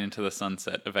riding into the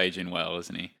sunset of aging well,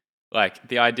 isn't he? Like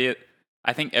the idea,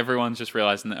 I think everyone's just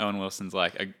realizing that Owen Wilson's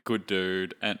like a good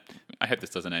dude, and I hope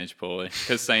this doesn't age poorly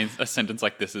because saying a sentence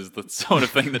like this is the sort of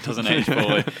thing that doesn't age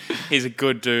poorly. He's a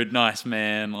good dude, nice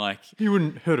man. Like, He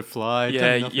wouldn't hurt a fly. done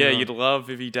yeah, nothing yeah, wrong. you'd love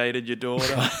if he dated your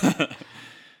daughter.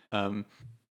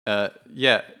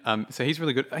 So he's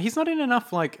really good. He's not in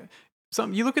enough like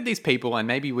some. You look at these people, and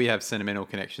maybe we have sentimental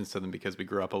connections to them because we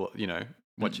grew up a lot,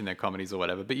 watching their comedies or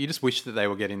whatever. But you just wish that they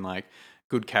were getting like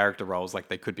good character roles, like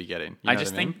they could be getting. You I know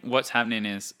just what mean? think what's happening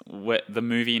is the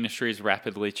movie industry is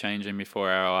rapidly changing before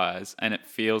our eyes, and it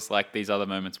feels like these other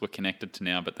moments were connected to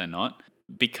now, but they're not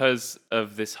because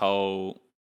of this whole.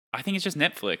 I think it's just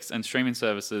Netflix and streaming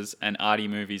services and arty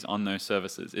movies on those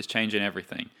services is changing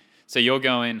everything. So you're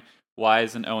going, why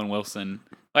isn't Owen Wilson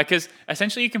like? Because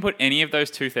essentially you can put any of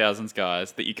those 2000s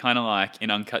guys that you kind of like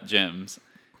in Uncut Gems.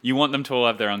 You want them to all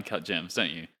have their Uncut Gems, don't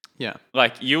you? Yeah.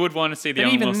 Like, you would want to see the But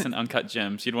Owen even- Wilson Uncut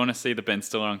Gems. You'd want to see the Ben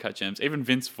Stiller Uncut Gems. Even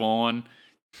Vince Vaughn.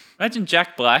 Imagine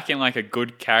Jack Black in, like, a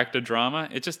good character drama.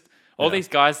 It just... All Yeah. these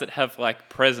guys that have, like,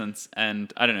 presence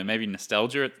and, I don't know, maybe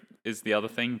nostalgia is the other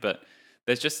thing, but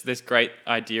there's just this great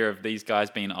idea of these guys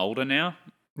being older now.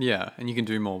 Yeah, and you can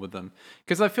do more with them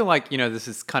because I feel like this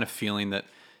is kind of feeling that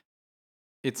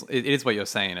it is what you're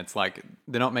saying. It's like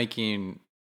they're not making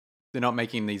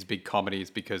these big comedies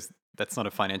because that's not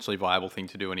a financially viable thing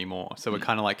to do anymore. So we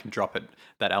kind of like can drop it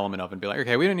that element of and be like,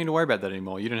 okay, we don't need to worry about that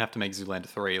anymore. You don't have to make Zoolander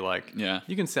 3. Like, Yeah.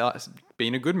 you can sell be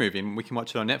in a good movie and we can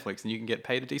watch it on Netflix and you can get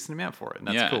paid a decent amount for it. And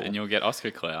that's yeah, cool. and you'll get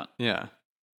Oscar clout. Yeah.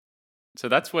 So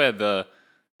that's where the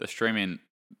streaming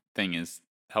thing is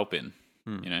helping.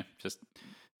 Hmm. Just...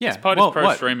 Yeah. This pod well, is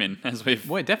pro-streaming, as we've...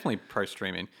 We're definitely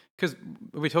pro-streaming because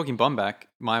we're talking Bombach,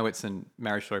 Meyerowitz, and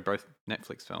Marriage Story, both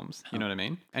Netflix films. You know what I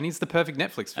mean? And he's the perfect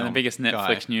Netflix film. And the biggest guy.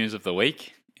 Netflix news of the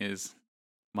week is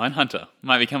Mindhunter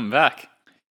might be coming back.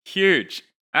 Huge.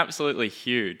 Absolutely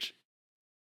huge.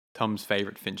 Tom's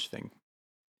favorite Finch thing.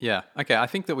 Yeah. Okay. I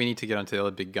think that we need to get onto the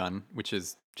other big gun, which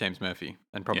is James Murphy,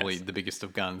 and probably Yes. the biggest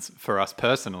of guns for us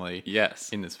personally Yes.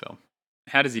 in this film.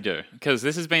 How does he do? Because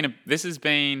this has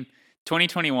been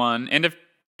 2021, end of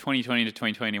 2020 to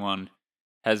 2021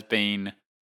 has been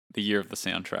the year of the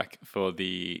soundtrack for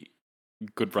the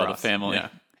Good For Brother us. family. Yeah.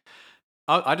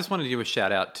 I just wanted to give a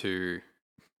shout out to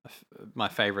my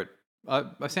favorite a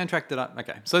soundtrack that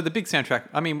okay. So the big soundtrack.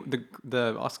 I mean,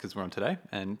 the Oscars were on today,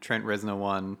 and Trent Reznor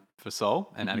won for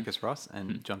Soul, and Atticus Ross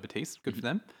and John Batiste. Good for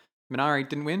them. Minari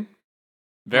didn't win.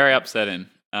 Very upsetting.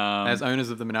 As owners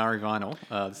of the Minari vinyl,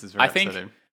 this is very I think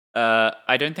upsetting.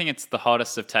 I don't think it's the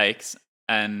hottest of takes,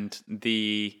 and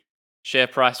the share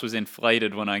price was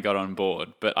inflated when I got on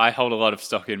board. But I hold a lot of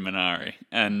stock in Minari,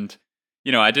 and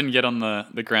I didn't get on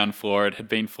the ground floor. It had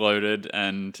been floated,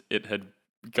 and it had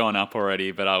gone up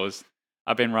already. But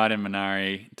I've been riding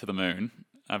Minari to the moon.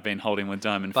 I've been holding with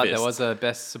Diamond But Fist. there was a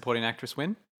Best Supporting Actress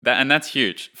win. And that's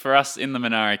huge for us in the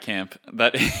Minari camp.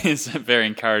 That is very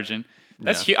encouraging.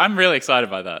 That's Yeah. huge. I'm really excited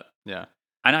by that. Yeah.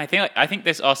 And I think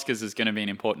this Oscars is going to be an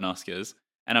important Oscars.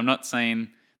 And I'm not saying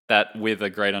that with a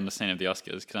great understanding of the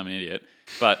Oscars because I'm an idiot.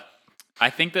 But I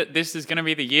think that this is going to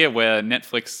be the year where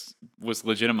Netflix was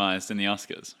legitimized in the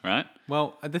Oscars, right?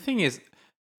 Well, the thing is,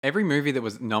 every movie that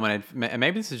was nominated, and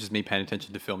maybe this is just me paying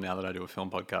attention to film now that I do a film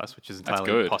podcast, which is entirely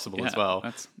good. possible Yeah, as well,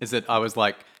 that's is that I was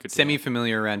like good to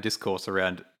semi-familiar around discourse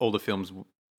around all the films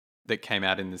that came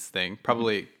out in this thing,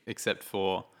 probably except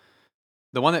for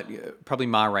the one that probably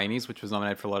Ma Rainey's, which was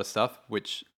nominated for a lot of stuff,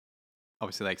 which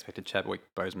obviously they expected Chadwick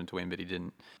Boseman to win, but he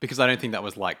didn't, because I don't think that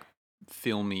was like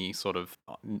filmy sort of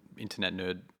internet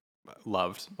nerd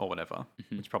loved or whatever,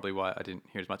 which is probably why I didn't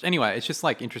hear as much. Anyway, it's just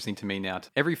like interesting to me now.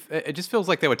 It just feels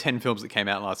like there were 10 films that came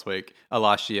out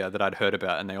last year that I'd heard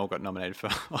about, and they all got nominated for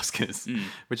Oscars,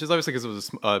 which is obviously because it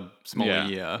was a smaller Yeah,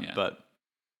 year. yeah. But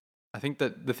I think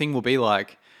that the thing will be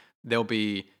like there'll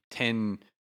be 10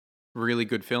 really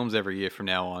good films every year from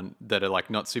now on that are like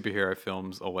not superhero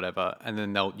films or whatever, and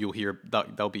then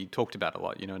they'll be talked about a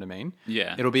lot. You know what I mean?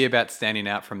 Yeah. It'll be about standing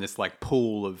out from this like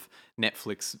pool of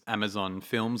Netflix, Amazon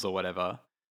films or whatever,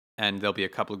 and there'll be a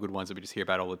couple of good ones that we just hear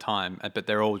about all the time. But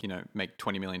they're all make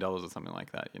 $20 million or something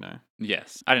like that.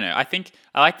 Yes. I don't know. I think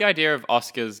I like the idea of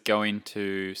Oscars going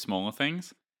to smaller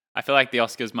things. I feel like the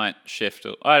Oscars might shift.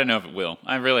 I don't know if it will.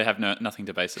 I really have nothing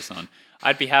to base this on.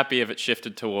 I'd be happy if it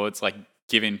shifted towards like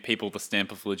giving people the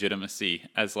stamp of legitimacy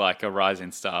as like a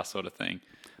rising star sort of thing.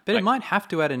 But Like- it might have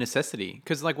to out of necessity,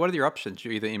 because like, what are your options?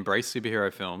 You either embrace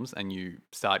superhero films and you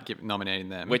start nominating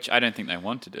them, Which I don't think they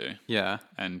want to do. yeah,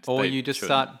 And or they you just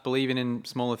shouldn't. start believing in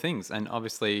smaller things. And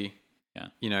obviously, Yeah.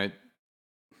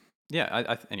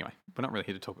 yeah. Anyway, we're not really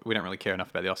here to talk. We don't really care enough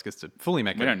about the Oscars to fully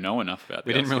make We it. don't know enough about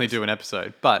We the didn't really Oscars. do an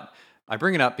episode, but I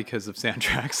bring it up because of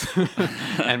soundtracks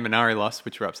and Minari Lost,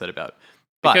 which we're upset about.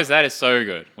 But Because that is so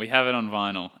good. We have it on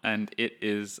vinyl and it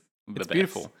is the it's best.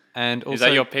 beautiful. And also, Is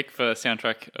that your pick for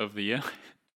soundtrack of the year?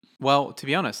 well, to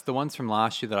be honest, the ones from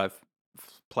last year that I've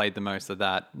played the most are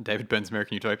that David Byrne's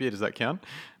American Utopia. Does that count?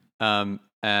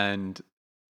 And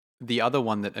the other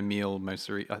one that Emil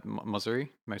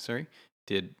Mosuri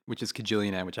did, which is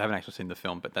Kajillionaire, which I haven't actually seen the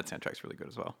film, but that soundtrack's really good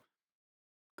as well.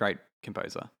 Great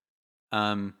composer.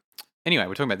 Anyway,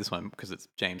 we're talking about this one because it's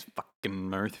James fucking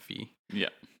Murphy. Yeah,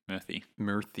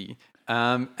 Murphy.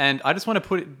 And I just want to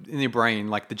put it in your brain,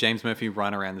 like the James Murphy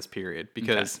run around this period,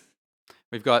 because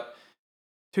we've got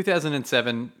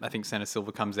 2007, I think Santa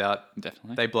Silva comes out.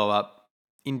 Definitely. They blow up.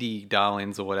 Indie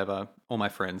Darlings or whatever, All My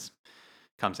Friends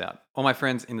comes out. All My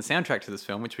Friends in the soundtrack to this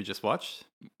film, which we just watched.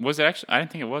 Was it actually? I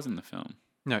don't think it was in the film.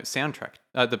 No, soundtrack.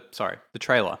 The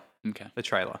trailer. Okay. The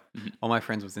trailer. Mhm. All My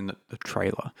Friends was in the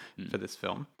trailer for this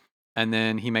film. And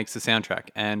then he makes the soundtrack.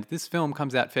 And this film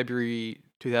comes out February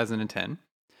 2010.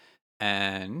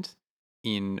 And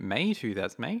in May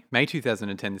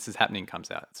 2010, This Is Happening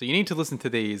comes out. So you need to listen to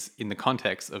these in the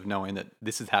context of knowing that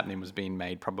This Is Happening was being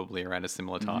made probably around a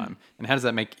similar time. And how does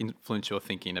that influence your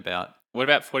thinking about? What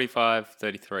about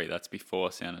 4533? That's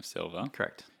before Sound of Silver.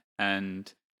 Correct.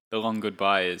 And The Long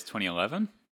Goodbye is 2011.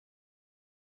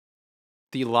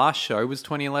 The last show was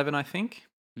 2011, I think.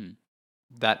 Hmm.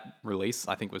 That release,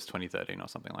 I think, was 2013 or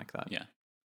something like that. Yeah.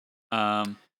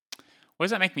 What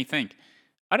does that make me think?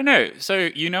 I don't know. So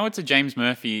it's a James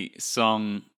Murphy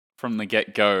song from the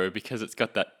get-go because it's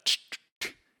got that.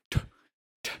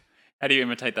 How do you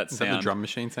imitate that Is sound? that the drum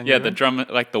machine sound? Yeah, you're the doing? drum,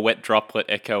 like the wet droplet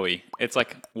echoey. It's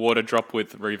like water drop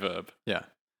with reverb. Yeah.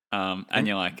 And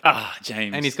you're like,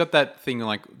 James. And he's got that thing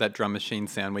like that drum machine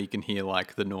sound where you can hear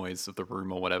like the noise of the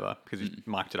room or whatever because he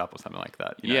mic'd it up or something like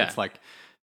that. Yeah. It's like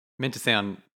meant to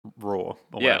sound raw. Or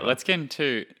Yeah, whatever. let's get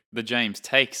into the James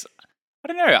takes. I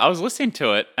don't know. I was listening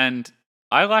to it and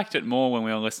I liked it more when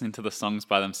we were listening to the songs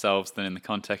by themselves than in the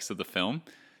context of the film.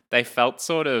 They felt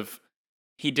sort of.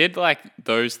 He did like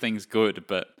those things good,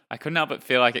 but I couldn't help but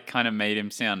feel like it kind of made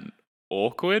him sound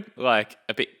awkward, like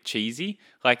a bit cheesy.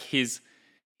 Like his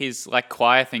like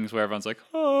choir things where everyone's like,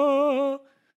 oh,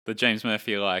 the James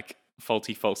Murphy like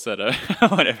faulty falsetto,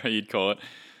 whatever you'd call it.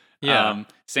 Yeah.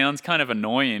 Sounds kind of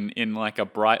annoying in like a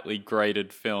brightly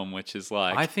graded film, which is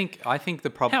like, I think the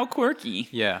problem. how quirky.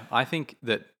 Yeah, I think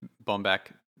that Bomback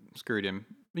screwed him.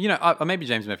 Or maybe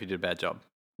James Murphy did a bad job.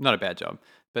 Not a bad job,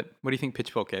 but what do you think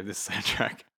Pitchfork gave this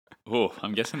soundtrack? Oh,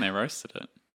 I'm guessing they roasted it.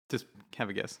 Just have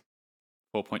a guess.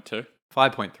 4.2.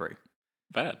 5.3.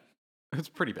 Bad. It's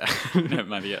pretty bad. No,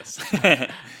 maybe yes.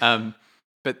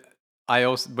 But I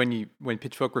also when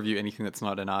Pitchfork review anything that's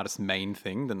not an artist's main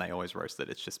thing, then they always roast it.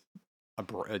 It's just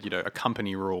a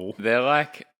company rule. They're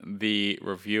like the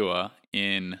reviewer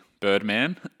in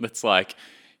Birdman that's like,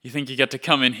 you think you get to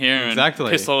come in here Exactly.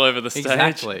 and piss all over the stage?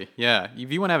 Exactly. Yeah.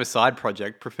 If you want to have a side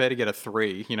project, prefer to get a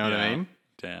 3. You know what I Yeah. mean?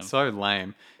 Damn. So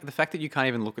lame. The fact that you can't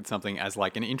even look at something as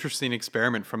like an interesting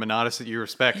experiment from an artist that you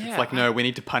respect. Yeah, It's like, no, we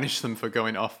need to punish them for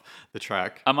going off the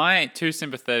track. Am I too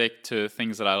sympathetic to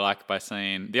things that I like by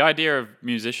saying the idea of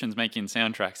musicians making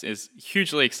soundtracks is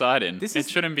hugely exciting? It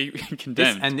shouldn't be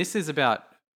condemned. This is about,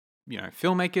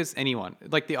 filmmakers, anyone.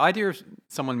 Like the idea of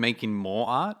someone making more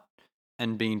art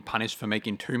and being punished for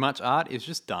making too much art is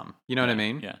just dumb. You know what I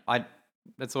mean? Yeah.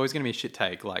 That's always going to be a shit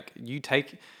take. Like you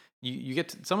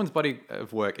get someone's body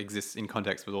of work exists in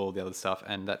context with all the other stuff,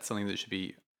 and that's something that should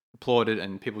be applauded,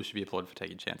 and people should be applauded for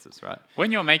taking chances, right?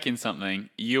 When you're making something,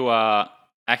 you are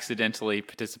accidentally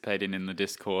participating in the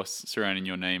discourse surrounding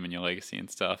your name and your legacy and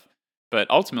stuff. But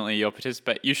ultimately,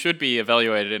 you should be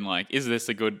evaluated in like, is this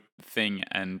a good thing,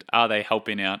 and are they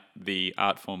helping out the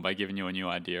art form by giving you a new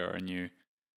idea or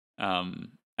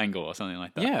a angle or something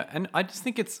like that. Yeah, and I just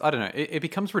think I don't know, it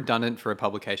becomes redundant for a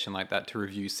publication like that to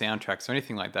review soundtracks or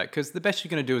anything like that, because the best you're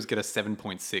going to do is get a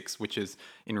 7.6, which is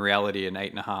in reality an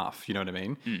 8.5, you know what I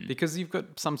mean? Because you've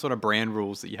got some sort of brand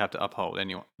rules that you have to uphold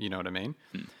anyway, you know what I mean?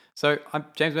 So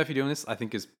James Murphy doing this, I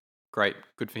think is great,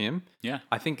 good for him. Yeah.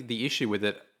 I think the issue with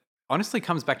it honestly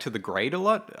comes back to the grade a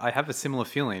lot. I have a similar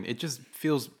feeling. It just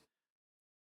feels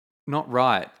not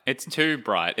right. It's too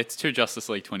bright. It's too Justice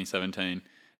League 2017.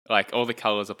 Like all the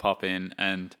colors are popping,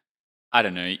 and I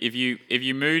don't know if you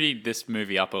moodied this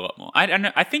movie up a lot more. I don't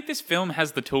know. I think this film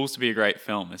has the tools to be a great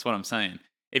film. Is what I'm saying.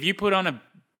 If you put on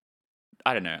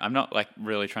I don't know. I'm not like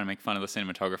really trying to make fun of the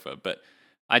cinematographer, but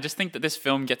I just think that this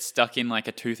film gets stuck in like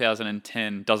a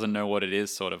 2010 doesn't know what it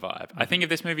is sort of vibe. I think if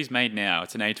this movie's made now,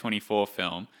 it's an A24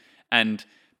 film, and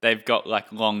they've got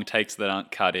like long takes that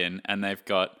aren't cut in, and they've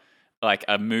got like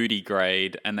a moody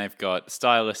grade, and they've got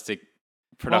stylistic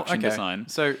production okay. design.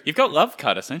 So you've got Love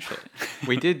Cut essentially.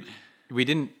 we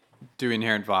didn't do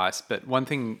Inherent Vice, but one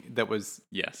thing that was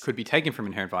Yes. could be taken from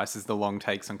Inherent Vice is the long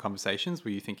takes on conversations.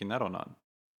 Were you thinking that or not?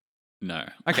 No.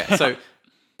 Okay, so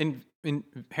in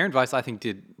Inherent Vice, I think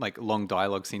did like long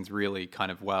dialogue scenes really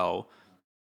kind of well,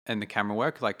 and the camera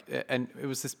work and it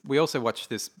was this. We also watched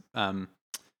this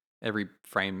every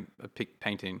frame a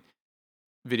painting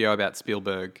video about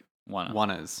Spielberg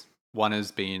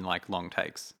oneers being like long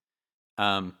takes,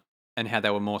 and how they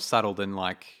were more subtle than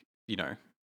like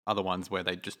other ones where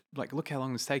they just like look how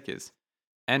long this take is.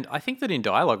 And I think that in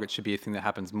dialogue, it should be a thing that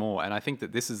happens more. And I think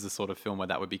that this is the sort of film where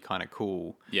that would be kind of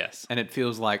cool. Yes. And it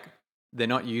feels like they're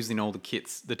not using all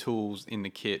the tools in the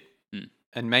kit.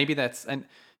 And maybe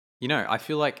I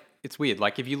feel like it's weird.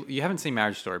 Like if you haven't seen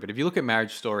Marriage Story, but if you look at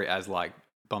Marriage Story as like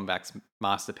Baumbach's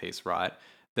masterpiece, right?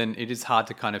 Then it is hard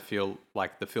to kind of feel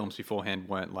like the films beforehand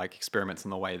weren't like experiments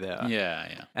on the way there.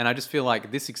 Yeah. And I just feel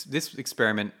like this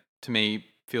experiment to me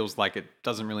feels like it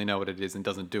doesn't really know what it is and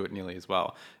doesn't do it nearly as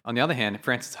well. On the other hand,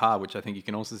 Frances Ha, which I think you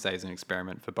can also say is an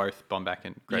experiment for both Baumbach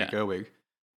and Greta Gerwig,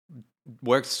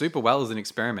 works super well as an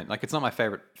experiment. Like it's not my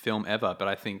favorite film ever, but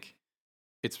I think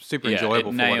it's super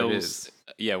enjoyable for what it is.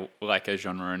 Yeah, like a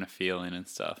genre and a feeling and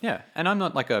stuff. Yeah, and I'm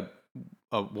not like a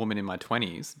woman in my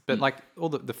 20s, but like all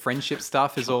the friendship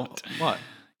stuff is all what?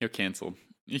 You're cancelled.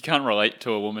 You can't relate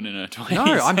to a woman in her 20s. No,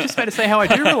 I'm just about to say how I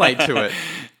do relate to it.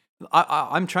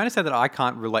 I'm trying to say that I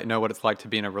can't know what it's like to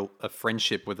be in a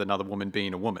friendship with another woman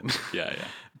being a woman. Yeah.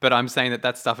 But I'm saying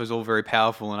that stuff is all very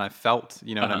powerful, and I felt,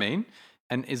 you know what I mean?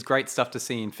 And is great stuff to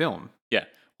see in film. Yeah.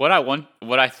 What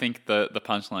I think the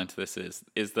punchline to this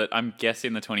is that I'm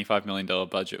guessing the $25 million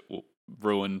budget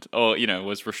ruined or,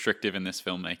 was restrictive in this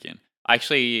filmmaking.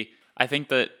 Actually, I think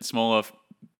that smaller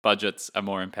budgets are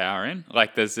more empowering.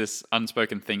 Like there's this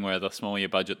unspoken thing where the smaller your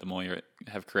budget, the more you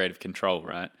have creative control,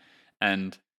 right?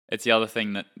 And it's the other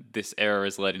thing that this era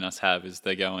is letting us have is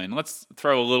they're going, let's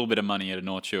throw a little bit of money at an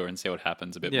auteur and see what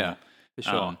happens a bit more. Yeah, for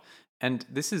sure. And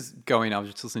this is I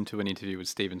was just listening to an interview with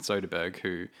Steven Soderbergh,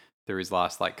 who through his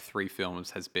last like 3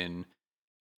 films has been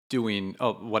doing,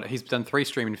 he's done 3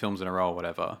 streaming films in a row or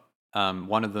whatever.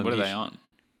 One of them... What are they on?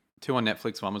 2 on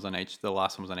Netflix, one was on the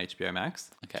last one was on HBO Max.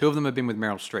 Okay. 2 of them have been with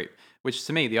Meryl Streep, which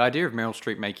to me, the idea of Meryl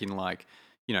Streep making like,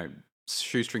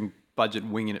 shoestring budget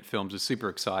winging it films is super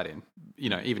exciting.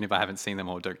 Even if I haven't seen them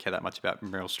or don't care that much about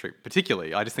Meryl Streep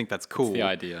particularly, I just think that's cool. It's the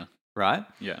idea. Right?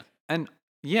 Yeah. And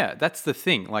yeah, that's the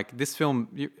thing. Like this film,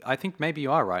 I think maybe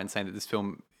you are right in saying that this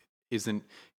film isn't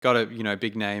got a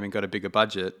big name and got a bigger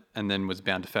budget and then was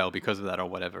bound to fail because of that or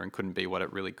whatever and couldn't be what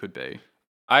it really could be.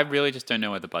 I really just don't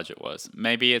know what the budget was.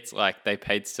 Maybe it's like they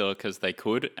paid Stiller because they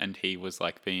could, and he was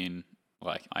like being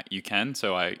like, "You can,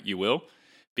 so you will,"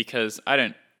 because I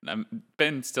don't.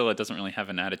 Ben Stiller doesn't really have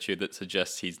an attitude that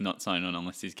suggests he's not signing on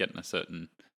unless he's getting a certain.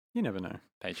 You never know.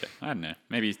 Paycheck. I don't know.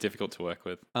 Maybe he's difficult to work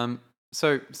with.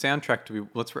 So soundtrack,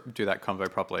 let's do that convo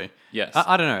properly. Yes.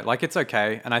 I don't know. Like it's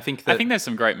okay, and I think there's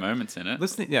some great moments in it.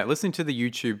 Listening to the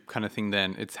YouTube kind of thing,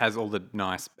 then it has all the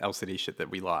nice LCD shit that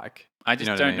we like. I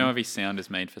just don't know if his sound is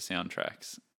made for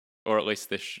soundtracks, or at least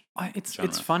this.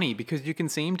 It's funny because you can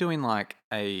see him doing like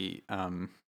a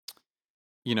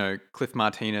Cliff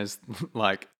Martinez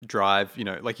like Drive.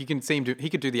 Like you can see him he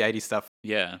could do the 80s stuff.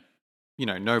 Yeah.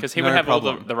 No, because he would have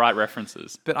problem. all the right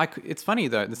references. But it's funny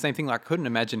though. The same thing. Like, I couldn't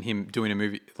imagine him doing a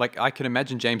movie. Like, I could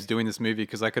imagine James doing this movie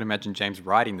because I could imagine James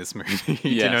writing this movie. Do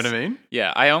you know what I mean?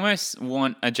 Yeah, I almost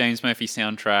want a James Murphy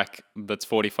soundtrack that's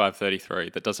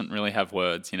 45:33 that doesn't really have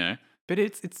words. But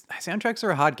it's soundtracks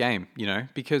are a hard game.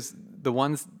 Because the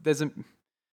ones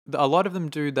a lot of them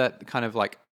do that kind of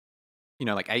like,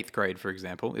 like Eighth Grade, for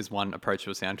example, is one approach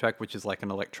to a soundtrack, which is like an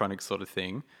electronic sort of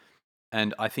thing.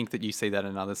 And I think that you see that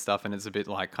in other stuff, and it's a bit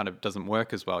like kind of doesn't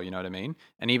work as well. You know what I mean?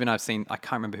 And even I've seen, I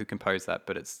can't remember who composed that,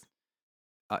 but it's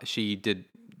she did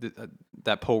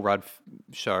that Paul Rudd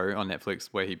show on Netflix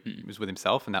where he was with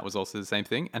himself, and that was also the same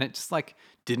thing, and it just like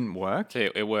didn't work. So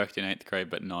it worked in 8th grade,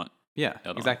 but not. Yeah, the other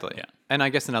one. exactly. Yeah. And I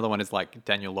guess another one is like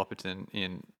Daniel Lopatin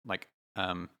in like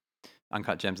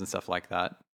Uncut Gems and stuff like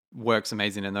that. Works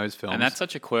amazing in those films. And that's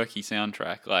such a quirky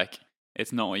soundtrack. Like,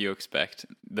 it's not what you expect.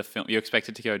 The film, you expect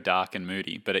it to go dark and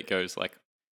moody, but it goes like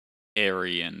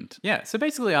airy and yeah. So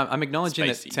basically, I'm acknowledging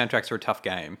spacey. that soundtracks are a tough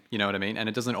game. You know what I mean? And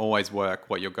it doesn't always work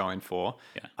what you're going for.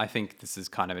 Yeah. I think this is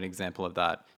kind of an example of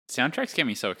that. soundtracks get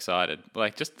me so excited.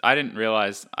 Like, just I didn't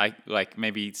realize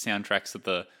maybe soundtracks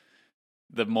are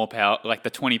the more power, like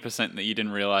the 20% that you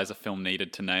didn't realize a film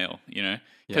needed to nail. You know,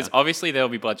 because Yeah. obviously There Will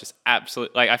Be Blood just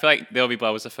absolutely like I feel like There Will Be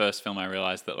Blood was the first film I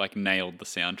realized that like nailed the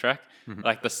soundtrack. Mhm.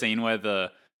 Like the scene where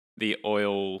the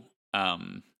oil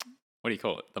what do you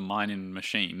call it? The mining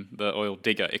machine, the oil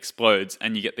digger explodes,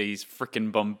 and you get these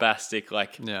freaking bombastic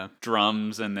like Yeah.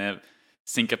 drums, and they're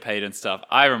syncopated and stuff.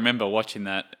 I remember watching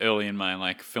that early in my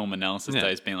like film analysis Yeah.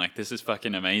 days, being like, "This is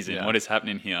fucking amazing. Yeah. What is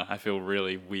happening here? I feel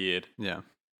really weird." Yeah.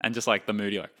 And just like the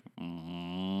moody, like,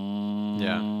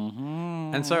 Yeah.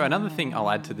 And so another thing I'll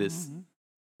add to this,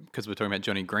 because we're talking about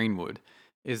Johnny Greenwood,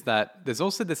 is that there's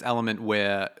also this element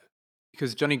where,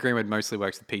 because Johnny Greenwood mostly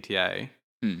works with PTA,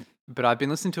 Hmm. but I've been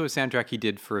listening to a soundtrack he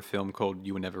did for a film called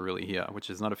You Were Never Really Here, which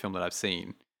is not a film that I've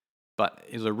seen, but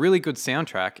is a really good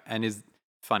soundtrack and is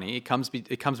funny. It comes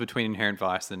between Inherent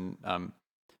Vice and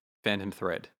Phantom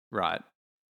Thread, right?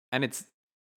 And it's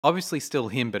obviously still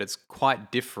him, but it's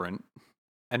quite different.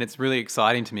 And it's really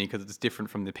exciting to me because it's different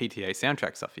from the PTA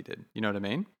soundtrack stuff he did. You know what I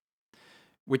mean?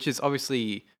 Which is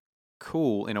obviously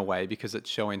cool in a way because it's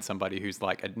showing somebody who's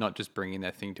like not just bringing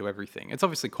their thing to everything. It's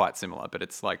obviously quite similar, but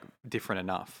it's like different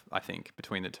enough, I think,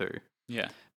 between the two. Yeah.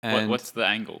 And What's the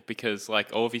angle? Because like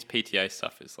all of his PTA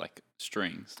stuff is like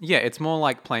strings. yeah, it's more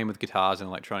like playing with guitars and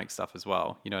electronic stuff as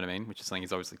well. You know what I mean? Which is something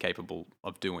he's obviously capable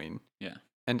of doing. Yeah.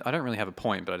 And I don't really have a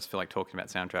point, but I just feel like talking about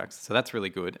soundtracks. So that's really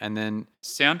good. And then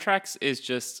Soundtracks is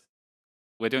just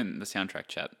we're doing the soundtrack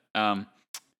chat.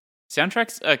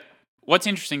 Soundtracks are what's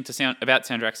interesting about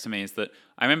soundtracks to me is that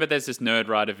I remember there's this Nerd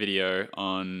Writer video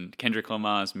on Kendrick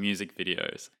Lamar's music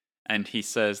videos, and he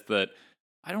says that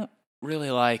I don't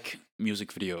really like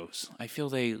music videos. I feel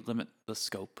they limit the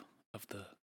scope of the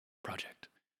project.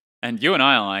 And you and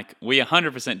I are like, we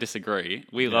 100% disagree.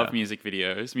 We love Yeah. music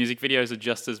videos. Music videos are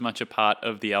just as much a part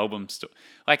of the album story.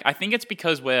 Like, I think it's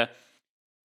because we're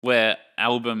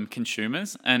album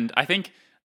consumers, and I think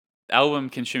album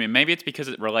consuming, maybe it's because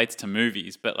it relates to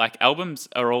movies, but like albums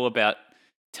are all about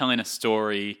telling a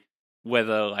story,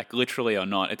 whether like literally or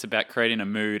not. It's about creating a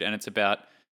mood, and it's about,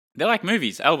 they're like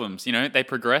movies, albums, you know, they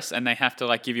progress and they have to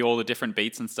like give you all the different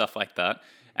beats and stuff like that.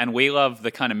 And we love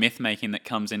the kind of myth making that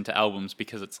comes into albums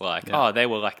because it's like, Yeah. oh, they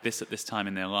were like this at this time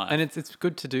in their life. and it's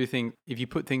good to do things if you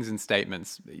put things in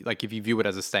statements, like if you view it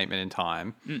as a statement in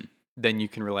time, then you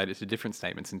can relate it to different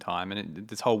statements in time, and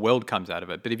this whole world comes out of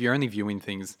it. But if you're only viewing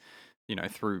things, you know,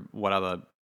 through what other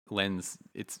lens,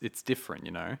 it's different,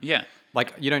 you know. Yeah.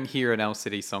 Like you don't hear an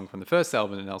LCD song from the first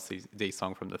album and an LCD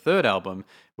song from the third album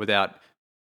without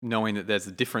knowing that there's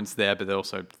a difference there, but there are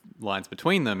also lines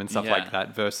between them and stuff Yeah. like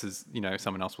that. Versus, you know,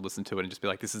 someone else will listen to it and just be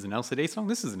like, "This is an LCD song.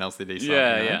 This is an LCD song."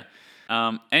 Yeah, you know?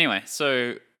 yeah. Anyway,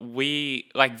 so we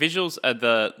like visuals are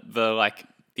the like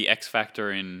the X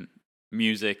factor in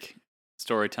music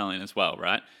storytelling as well,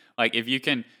 right? Like if you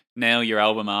can nail your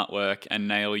album artwork and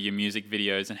nail your music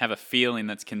videos and have a feeling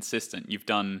that's consistent, you've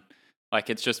done like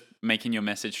it's just making your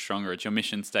message stronger. It's your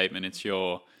mission statement. It's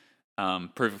your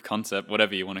proof of concept,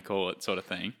 whatever you want to call it, sort of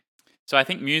thing. So I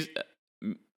think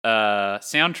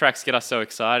soundtracks get us so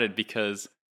excited because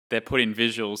they're putting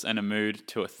visuals and a mood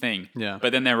to a thing. Yeah.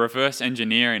 But then they're reverse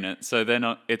engineering it. So they're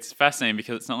not, it's fascinating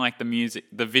because it's not like the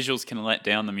visuals can let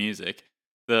down the music.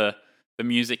 The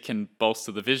music can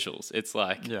bolster the visuals. It's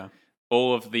like Yeah.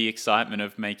 all of the excitement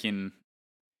of making,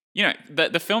 you know,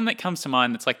 the film that comes to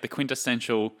mind that's like the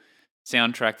quintessential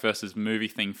soundtrack versus movie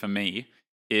thing for me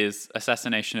is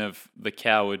Assassination of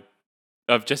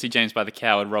Jesse James by the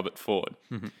coward Robert Ford.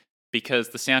 Mhm. Because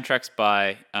the soundtrack's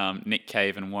by Nick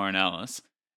Cave and Warren Ellis.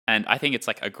 And I think it's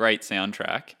like a great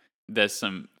soundtrack. There's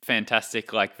some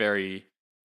fantastic, like very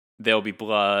There'll Be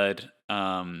Blood,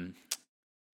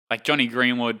 like Johnny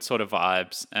Greenwood sort of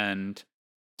vibes, and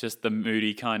just the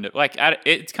moody kind of like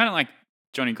it's kind of like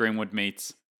Johnny Greenwood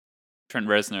meets Trent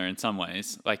Reznor in some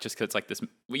ways, like just because it's like this.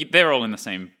 They're all in the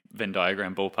same Venn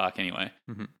diagram ballpark anyway.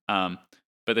 Mhm.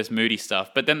 But there's moody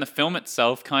stuff. But then the film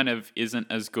itself kind of isn't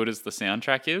as good as the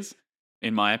soundtrack is,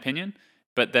 in my opinion.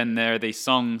 but then there are these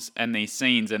songs and these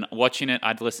scenes, and watching it,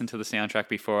 I'd listened to the soundtrack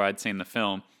before I'd seen the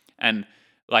film, and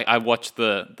like I watched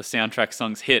the soundtrack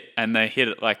songs hit, and they hit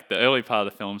at like the early part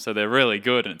of the film, so they're really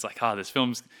good, and it's like, this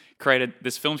film's created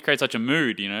such a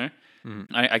mood, you know.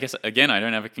 I guess again, I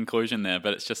don't have a conclusion there,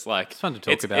 but it's just like It's fun to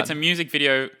talk about. It's a music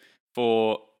video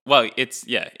for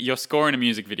you're scoring a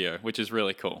music video, which is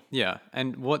really cool. Yeah,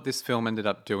 and what this film ended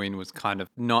up doing was kind of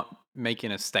not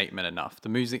making a statement enough. The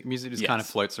music just kind of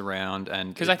Yes. floats around,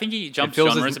 and Because I think he jumps feels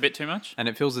as- genres a bit too much. and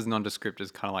it feels as nondescript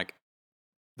as kind of like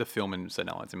the film in St.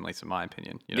 Helens, at least in my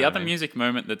opinion. You know The what other I mean? music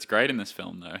moment that's great in this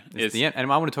film, though, It's is the end,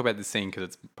 and I want to talk about this scene because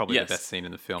it's probably Yes. the best scene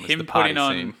in the film. It's him the party putting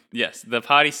on scene. the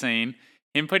party scene.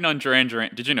 Him putting on Duran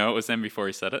Duran. Did you know it was them before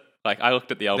he said it? Like I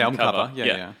looked at the The album, album cover,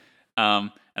 yeah.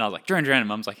 And I was like Duran Duran, and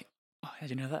Mum's like, "Oh, how'd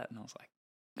you know that?" And I was like,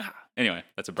 Anyway,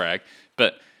 that's a brag.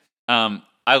 But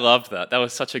I loved that. That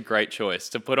was such a great choice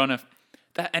to put on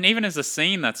and even as a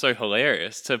scene that's so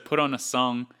hilarious to put on a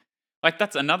song. Like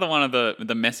that's another one of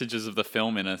the messages of the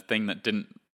film in a thing that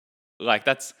didn't like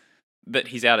that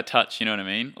he's out of touch. You know what I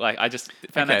mean? Like I just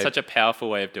found that Okay. such a powerful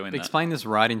way of doing that. Explain this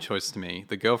writing choice to me.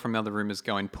 The girl from the other room is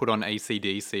going, put on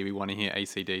AC/DC. We want to hear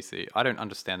AC/DC. I don't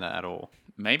understand that at all.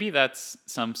 Maybe that's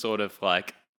some sort of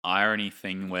like irony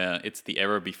thing where it's the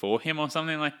era before him or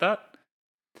something like that.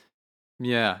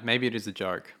 Yeah, maybe it is a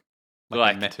joke.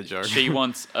 Like a meta joke. she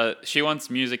wants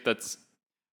music that's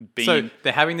been So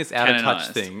they're having this out of touch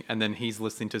canonized. thing, and then he's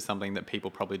listening to something that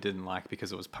people probably didn't like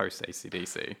because it was post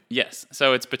AC/DC. Yes,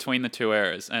 so it's between the two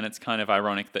eras, and it's kind of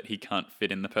ironic that he can't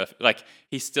fit in the perfect. Like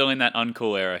he's still in that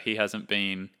uncool era. He hasn't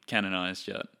been canonized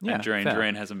yet, Yeah, and Duran fair.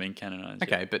 Duran hasn't been canonized.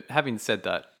 Okay, yet. but having said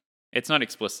that, It's not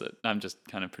explicit. I'm just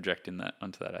kind of projecting that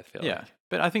onto that. I feel yeah, like.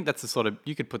 but I think that's the sort of,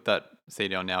 you could put that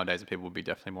CD on nowadays, and people would be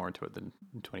definitely more into it than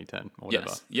in 2010 or whatever.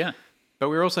 Yes. Yeah. But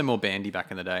we were also more bandy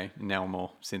back in the day. And now we're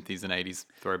more synthies and 80s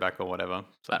throwback or whatever.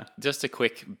 So Just a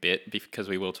quick bit because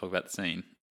we will talk about the scene.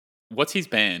 What's his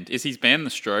band? Is his band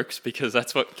The Strokes? Because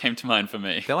that's what came to mind for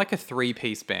me. they're like a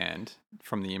 3-piece band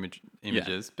from the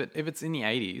images. But if it's in the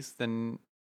 80s, then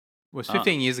it was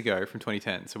 15 years ago from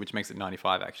 2010, so which makes it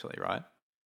 95 actually, right?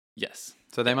 Yes.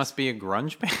 So they must be a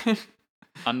grunge band.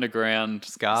 Underground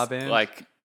Ska band? like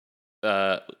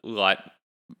light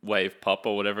wave pop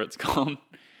or whatever it's called.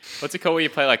 What's it called where you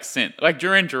play like synth, like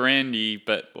Duran Duran-y,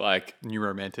 but like New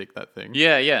Romantic, that thing.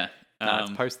 yeah. Nah,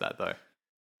 it's post that though.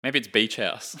 Maybe it's Beach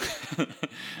House.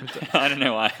 I don't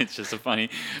know why. It's just a funny.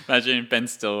 Imagine Ben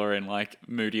Stiller in like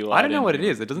moody light. I don't know what it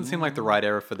is. It doesn't seem like the right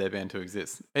era for their band to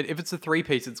exist. If it's a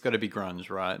 3-piece, it's got to be grunge,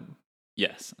 right?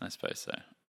 Yes, I suppose so.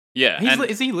 Yeah. and-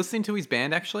 Is he listening to his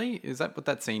band actually? Is that what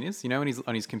that scene is? You know, when he's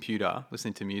on his computer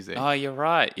listening to music. oh, you're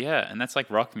right. Yeah, and that's like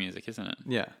rock music, isn't it?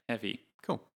 Yeah, Heavy.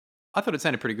 cool. I thought it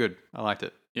sounded pretty good. I liked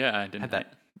it. Yeah, I didn't. Had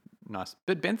that nice.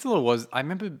 But Ben Stiller was. I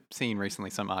remember seeing recently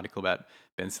some article about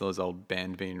Ben Stiller's old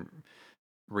band being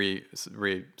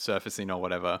resurfacing or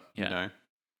whatever. Yeah. You know.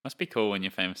 Must be cool when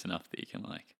you're famous enough that you can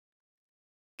like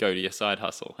go to your side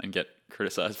hustle and get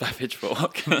criticized by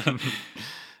Pitchfork.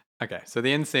 Okay, so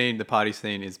the end scene, the party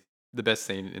scene, is the best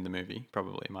scene in the movie,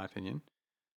 probably in my opinion.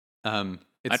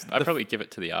 It's I'd probably give it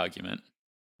to the argument.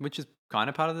 which is kind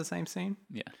of part of the same scene.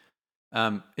 Yeah.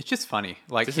 It's just funny,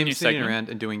 like Is this a him new sitting segment? around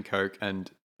and doing coke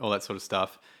and all that sort of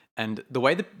stuff, and the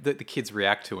way that the kids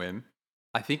react to him,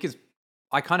 I think is,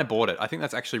 I kind of bought it. I think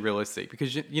that's actually realistic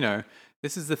because you know,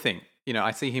 this is the thing. You know,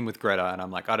 I see him with Greta, and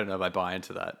I'm like, I don't know if I buy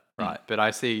into that, right? But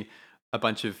I see a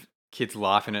bunch of kids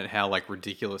laughing at how like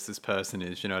ridiculous this person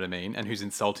is. You know what I mean? And who's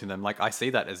insulting them. Like I see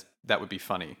that as that would be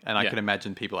funny, and I Yeah. can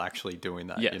imagine people actually doing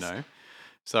that. You Yes. know,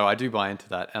 so I do buy into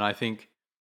that, and I think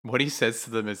what he says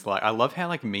to them is like, I love how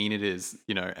like mean it is,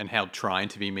 you know, and how trying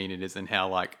to be mean it is, and how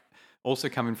like also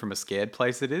coming from a scared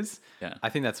place it is. Yeah. I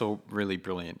think that's all really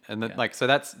brilliant, and that, Yeah. like, so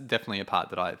that's definitely a part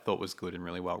that I thought was good and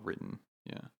really well written.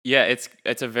 Yeah, Yeah,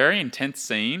 it's a very intense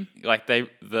scene. Like the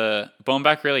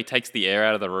Baumbach really takes the air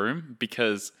out of the room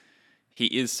because he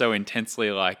is so intensely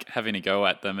like having to go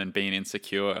at them and being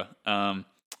insecure.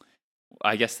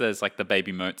 I guess there's like the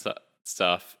baby Mozart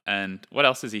stuff, and what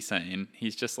else is he saying?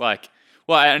 He's just like,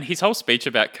 well, and his whole speech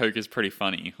about Coke is pretty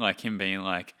funny. Like him being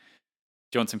like,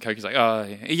 "Do you want some Coke?" He's like, "Oh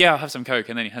yeah, I'll have some Coke,"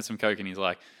 and then he has some Coke, and he's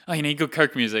like, "Oh, you need good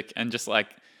Coke music," and just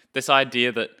like this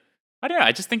idea that, I don't know.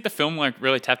 I just think the film like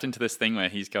really tapped into this thing where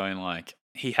he's going like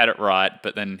he had it right,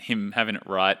 but then him having it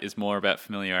right is more about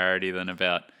familiarity than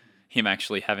about him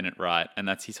actually having it right, and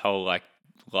that's his whole like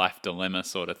life dilemma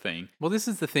sort of thing. well, this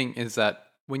is the thing, is that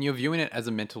when you're viewing it as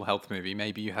a mental health movie,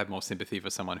 maybe you have more sympathy for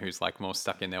someone who's like more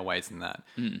stuck in their ways than that.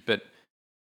 But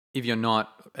if you're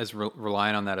not as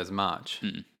reliant on that as much,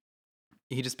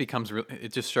 he just becomes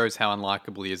it just shows how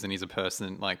unlikable he is, and he's a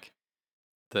person like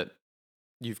that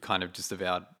you've kind of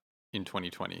disavowed in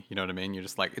 2020. You know what I mean? You're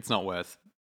just like, it's not worth.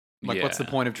 Like, what's the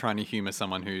point of trying to humor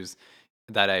someone who's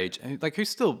that age, like who's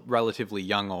still relatively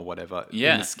young or whatever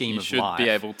in the scheme of life, be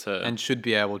able to, and should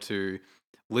be able to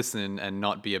listen and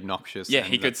not be obnoxious. Yeah, and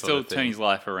he could that sort still of thing. turn his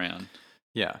life around.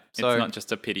 Yeah, It's so not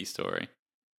just a pity story.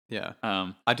 yeah,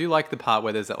 Um, I do like the part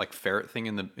where there's that like ferret thing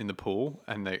in the pool,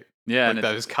 and they yeah, like and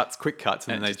those quick cuts,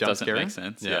 and it then they just jump doesn't scare make him.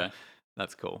 sense. Yeah. Yeah.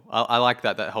 That's cool. I like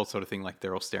that whole sort of thing. Like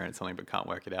they're all staring at something but can't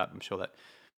work it out. I'm sure that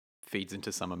feeds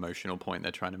into some emotional point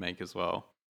they're trying to make as well.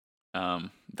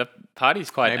 The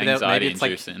party's quite anxiety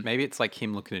inducing. Maybe it's like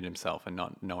him looking at himself and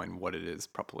not knowing what it is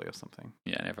properly or something.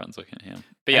 Yeah, and everyone's looking at him.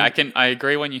 But yeah, I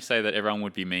agree when you say that everyone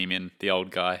would be memeing the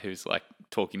old guy who's like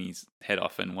talking his head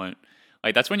off and won't.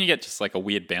 Like that's when you get just like a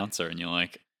weird bouncer and you're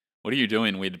like, what are you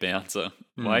doing, weird bouncer?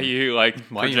 Why are you like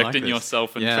Why are you like projecting this?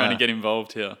 yourself and Yeah. trying to get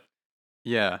involved here?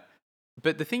 Yeah.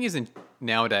 But the thing is,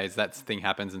 nowadays that thing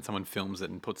happens and someone films it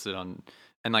and puts it on,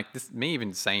 and like this, me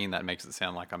even saying that makes it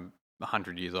sound like I'm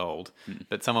 100 years old.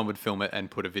 But someone would film it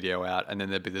and put a video out, and then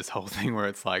there'd be this whole thing where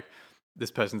it's like, this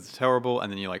person's terrible,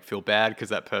 and then you like feel bad because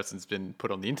that person's been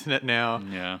put on the internet now,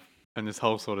 Yeah. and this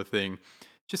whole sort of thing.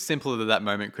 Just simpler that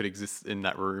moment could exist in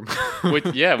that room.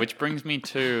 Which brings me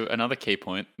to another key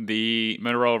point: the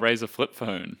Motorola Razr flip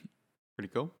phone.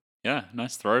 Pretty cool. Yeah,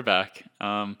 nice throwback.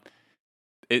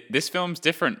 This film's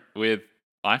different with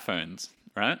iPhones,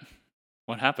 right?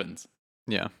 What happens,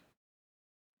 Yeah.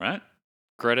 right?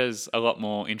 Greta's a lot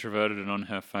more introverted and on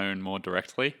her phone more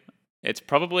directly. It's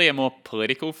probably a more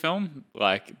political film.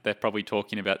 Like, they're probably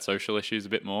talking about social issues a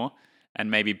bit more. And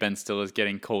maybe Ben Stiller's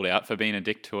getting called out for being a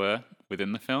dick to her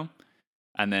within the film.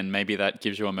 And then maybe that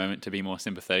gives you a moment to be more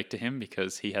sympathetic to him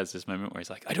because he has this moment where he's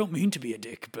like, I don't mean to be a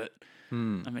dick, but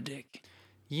I'm a dick.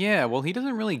 Yeah, well, he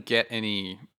doesn't really get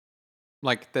any.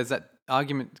 Like, there's that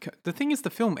argument. The thing is, the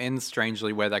film ends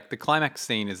strangely where, like, the climax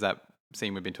scene is that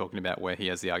scene we've been talking about where he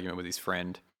has the argument with his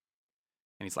friend.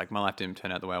 And he's like, my life didn't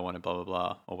turn out the way I wanted, blah, blah,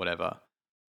 blah, or whatever.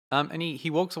 And he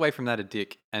walks away from that a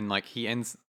dick, and, like, he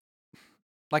ends.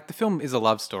 Like, the film is a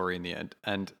love story in the end.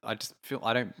 And I just feel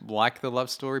I don't like the love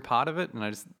story part of it. And I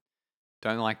just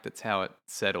don't like that's how it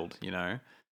settled, you know?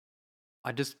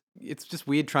 It's just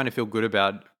weird trying to feel good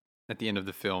about at the end of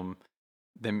the film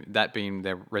them that being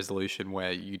their resolution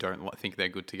where you don't think they're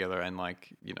good together, and like,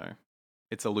 you know,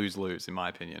 it's a lose-lose in my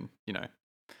opinion, you know.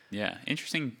 Yeah,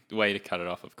 interesting way to cut it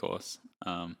off, of course.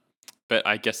 But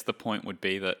I guess the point would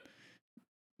be that,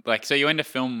 like, so you end a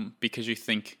film because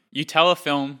you tell a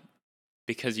film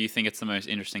because you think it's the most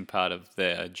interesting part of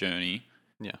their journey.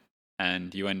 Yeah.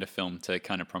 And you end a film to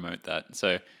kind of promote that.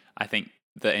 So I think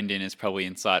the ending is probably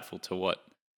insightful to what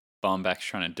Baumbach's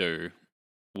trying to do,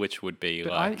 which would be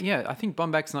But like... I think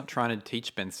Baumbach's not trying to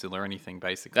teach Ben Stiller anything,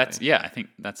 basically. I think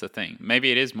that's the thing.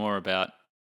 Maybe it is more about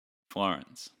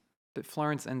Florence. But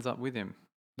Florence ends up with him.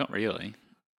 Not really.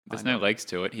 There's I no know. legs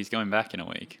to it. He's going back in a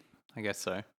week. I guess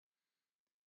so.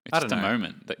 It's I just a don't know.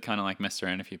 moment that kind of like messed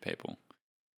around a few people.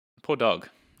 Poor dog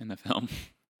in the film.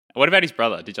 What about his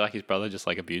brother? Did you like his brother just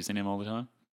like abusing him all the time?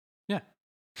 Yeah.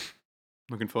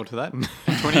 Looking forward to that in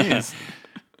 20 years.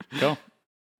 Cool.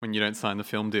 When you don't sign the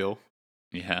film deal.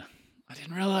 Yeah. I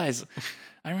didn't realize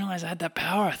I had that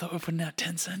power. I thought we were putting out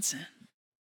 10 cents in.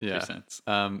 Yeah. 2 cents.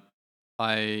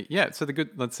 So the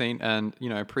good that scene, and you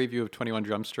know, a preview of 21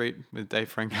 Jump Street with Dave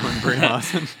Franco and Brie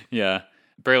Larson. Yeah.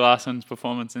 Brie Larson's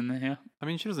performance in there. I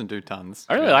mean, she doesn't do tons.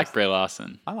 I to be really like honest. Brie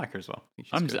Larson. I like her as well. I think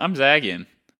she's I'm good. zagging.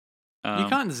 You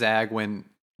can't zag when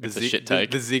It's a shit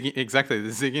take. The zigging, exactly. The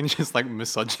zigging is just like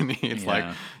misogyny. It's like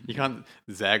Yeah. you can't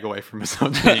zag away from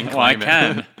misogyny. And Well, I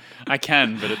claim it.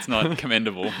 can, but it's not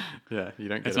commendable. Yeah, you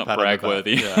don't get It's a not pat on the brag back.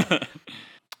 worthy.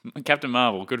 Yeah. Captain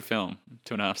Marvel, good film.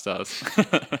 2.5 stars.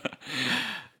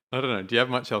 I don't know. Do you have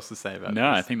much else to say about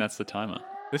No, this? I think that's the timer.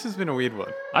 This has been a weird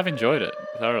one. I've enjoyed it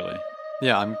thoroughly.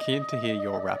 Yeah, I'm keen to hear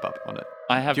your wrap up on it.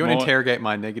 I have Do you want more... to interrogate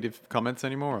my negative comments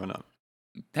anymore or not?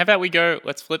 How about we go,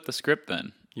 let's flip the script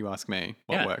then. You ask me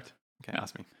what Yeah. worked. Okay,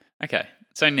 ask me. Okay,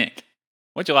 so Nick,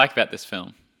 what'd you like about this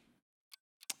film?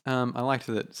 I liked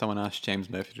that someone asked James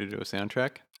Murphy to do a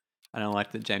soundtrack, and I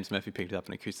liked that James Murphy picked up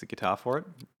an acoustic guitar for it.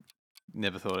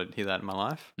 Never thought I'd hear that in my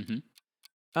life.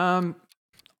 Mhm.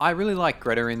 I really like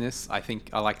Greta in this. I think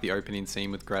I like the opening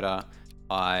scene with Greta.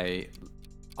 I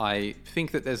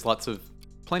think that there's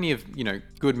plenty of, you know,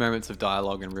 good moments of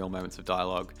dialogue and real moments of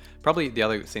dialogue. Probably the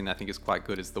other scene that I think is quite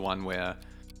good is the one where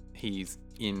he's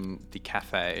in the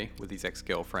cafe with his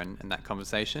ex-girlfriend and that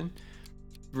conversation.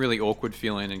 Really awkward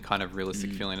feeling and kind of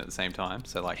realistic feeling at the same time.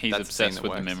 So like He's that's a scene obsessed that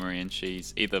with the works. memory and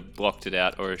she's either blocked it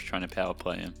out or is trying to power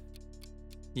play him.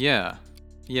 Yeah.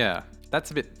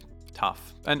 That's a bit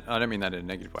tough. And I don't mean that in a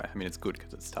negative way. I mean, it's good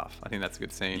because it's tough. I think that's a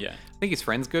good scene. Yeah. I think his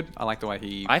friend's good. I like the way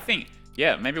he... I think,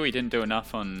 yeah, maybe we didn't do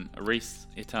enough on Reese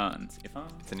Ifans.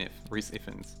 It's an if. Reese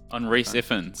Ifans. On Reese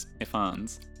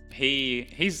Ifans.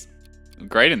 He's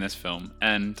great in this film,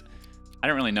 and I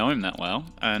don't really know him that well.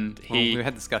 And Well, we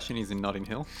had discussion. He's in Notting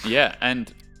Hill. yeah,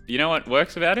 and you know what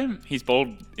works about him? He's bald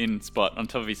in spot on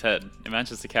top of his head. It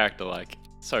matches the character like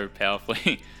so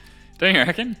powerfully. Don't you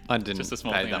reckon? I didn't Just a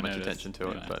small pay thing that I much noticed. attention to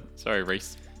it, Anyway, but sorry,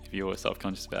 Reese, if you were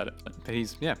self-conscious about it. But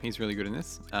he's really good in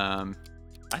this.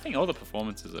 I think all the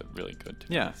performances are really good. To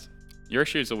be Yeah. honest. Your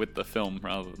issues are with the film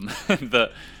rather than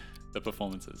the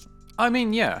performances. I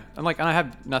mean, yeah, and I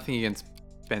have nothing against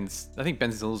Ben's. I think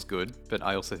Ben Still's good, but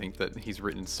I also think that he's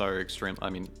written so extreme.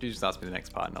 I mean, you just ask me the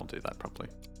next part, and I'll do that properly.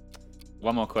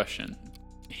 One more question.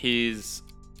 His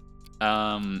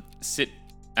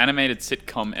animated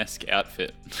sitcom-esque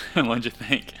outfit. What'd you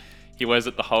think? He wears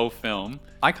it the whole film.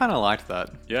 I kind of liked that.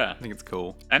 Yeah. I think it's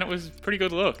cool. And it was a pretty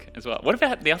good look as well. What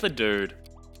about the other dude?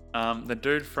 The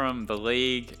dude from The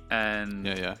League and...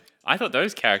 Yeah. I thought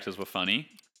those characters were funny.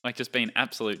 Like, just being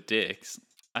absolute dicks.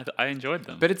 I enjoyed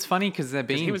them. But it's funny because they're 'Cause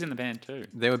being... he was in the band too.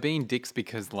 They were being dicks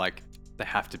because, they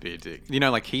have to be a dick. You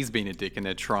know, he's been a dick and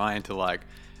they're trying to,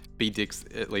 be dicks,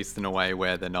 at least in a way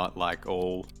where they're not,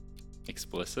 all...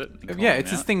 Explicit. and Yeah, calling it's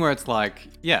this out. thing where it's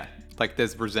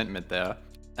there's resentment there,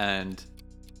 and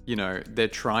they're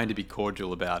trying to be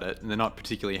cordial about it, and they're not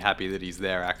particularly happy that he's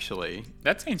there actually.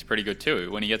 That scene's pretty good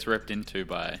too, when he gets ripped into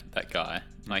by that guy.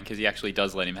 Because he actually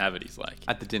does let him have it. He's like...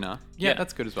 At the dinner. Yeah,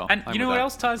 that's good as well. And I'm you know with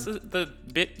what that. else ties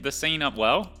the scene up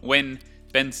well? When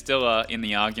Ben Stiller in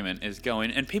the argument is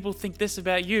going, and people think this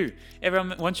about you.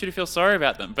 Everyone wants you to feel sorry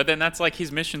about them. But then that's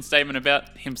his mission statement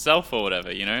about himself or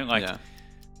whatever, Yeah.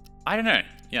 I don't know.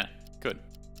 Yeah, good.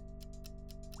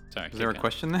 Sorry. Is there a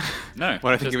question there? No.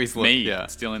 What I think just of his look, me yeah.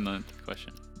 still in the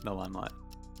question. The limelight.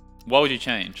 What would you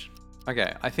change?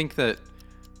 Okay, I think that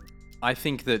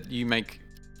you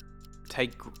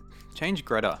change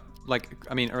Greta. Or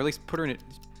at least put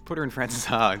her in Frances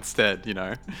Ha instead.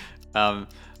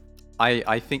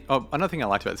 I think. Oh, another thing I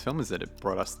liked about this film is that it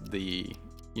brought us the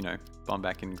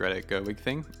Baumbach and Greta Gerwig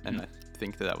thing, and I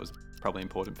think that was probably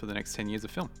important for the next 10 years of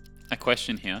film. A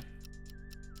question here.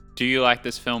 Do you like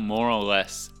this film more or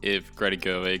less if Greta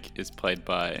Gerwig is played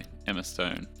by Emma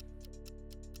Stone?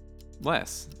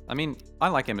 Less. I mean, I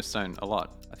like Emma Stone a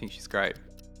lot. I think she's great.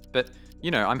 But,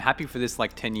 I'm happy for this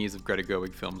 10 years of Greta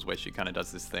Gerwig films where she kind of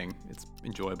does this thing. It's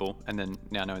enjoyable. And then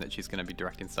now knowing that she's going to be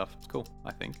directing stuff, it's cool,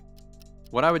 I think.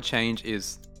 What I would change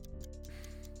is,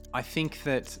 I think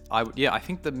that I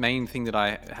think the main thing that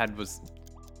I had was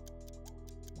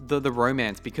the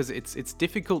romance, because it's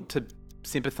difficult to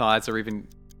sympathize or even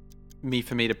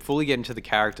for me to fully get into the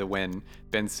character when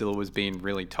Ben Stiller was being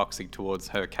really toxic towards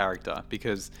her character,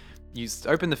 because you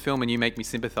open the film and you make me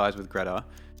sympathize with Greta,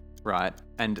 right?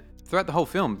 And throughout the whole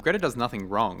film, Greta does nothing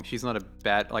wrong. She's not a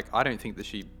bad, I don't think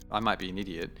that I might be an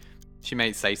idiot. She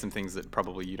may say some things that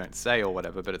probably you don't say or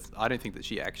whatever, but I don't think that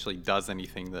she actually does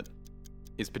anything that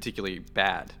is particularly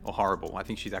bad or horrible. I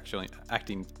think she's actually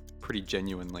acting pretty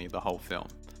genuinely the whole film.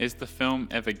 Is the film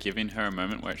ever giving her a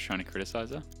moment where it's trying to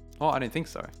criticize her? Oh, I don't think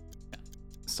so.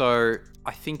 So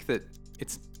I think that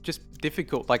it's just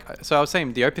difficult. So I was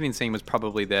saying the opening scene was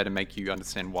probably there to make you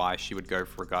understand why she would go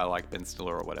for a guy like Ben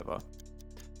Stiller or whatever.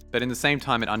 But in the same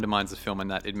time, it undermines the film in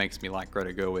that it makes me like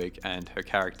Greta Gerwig and her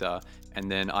character. And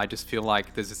then I just feel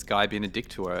like there's this guy being a dick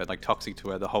to her, toxic to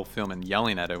her the whole film and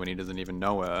yelling at her when he doesn't even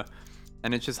know her.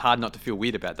 And it's just hard not to feel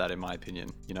weird about that, in my opinion,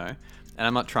 And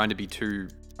I'm not trying to be too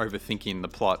overthinking the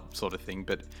plot sort of thing,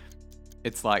 but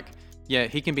it's yeah,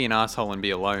 he can be an asshole and be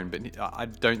alone, but I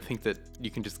don't think that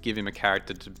you can just give him a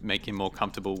character to make him more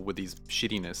comfortable with his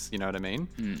shittiness, you know what I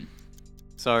mean?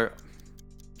 So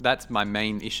that's my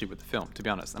main issue with the film, to be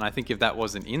honest. And I think if that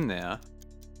wasn't in there,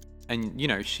 and,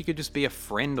 she could just be a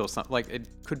friend or something, it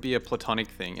could be a platonic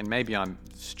thing, and maybe I'm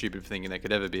stupid for thinking there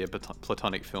could ever be a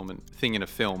platonic thing in a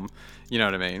film, you know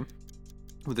what I mean?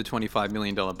 With a $25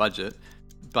 million budget.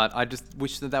 But I just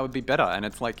wish that would be better. And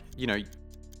it's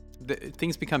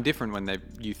things become different when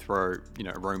you throw,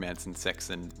 romance and sex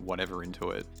and whatever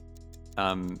into it.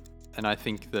 And I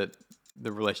think that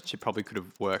the relationship probably could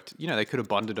have worked. They could have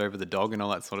bonded over the dog and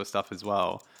all that sort of stuff as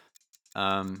well.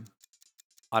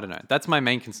 I don't know. That's my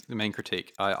main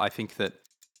critique. I think that,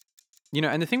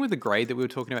 and the thing with the grade that we were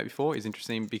talking about before is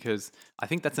interesting because I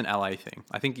think that's an LA thing.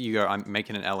 I think you go, I'm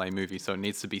making an LA movie, so it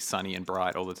needs to be sunny and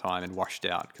bright all the time and washed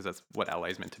out because that's what LA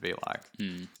is meant to be like.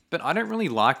 But I don't really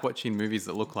like watching movies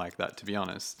that look like that, to be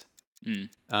honest.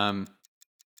 Can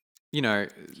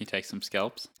you take some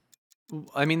scalps?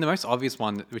 I mean, the most obvious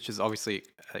one, which is obviously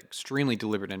extremely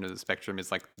deliberate end of the spectrum,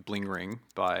 is like Bling Ring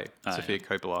by Sofia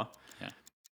Coppola, Yeah.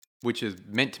 which is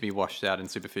meant to be washed out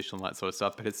and superficial and that sort of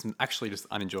stuff, but it's actually just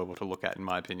unenjoyable to look at, in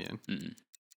my opinion.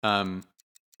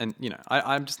 And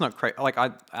I'm just not crazy. Like,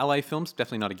 LA films,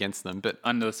 definitely not against them, but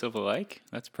Under the Silver Lake,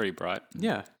 that's pretty bright.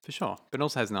 yeah, for sure. But it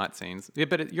also has night scenes. Yeah,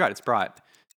 but you're right, it's bright.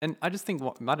 And I just think, I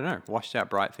don't know, washed out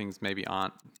bright things maybe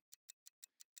aren't.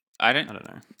 I I don't. don't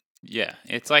know. Yeah,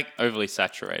 it's like overly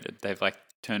saturated. They've like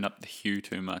turned up the hue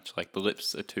too much. Like the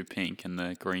lips are too pink and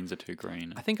the greens are too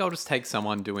green. I think I'll just take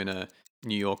someone doing a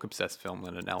New York obsessed film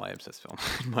than an LA obsessed film,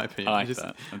 in my opinion. I like It's just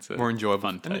that. That's a more enjoyable.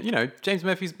 fun And, take. James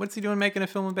Murphy's, what's he doing making a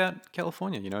film about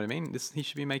California? You know what I mean? He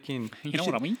should be making. You know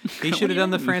what I mean? He What should do have you done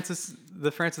the mean?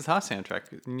 Francis Ha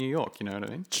soundtrack in New York. You know what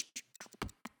I mean?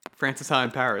 Francis Ha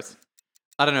in Paris.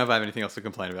 I don't know if I have anything else to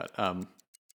complain about.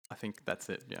 I think that's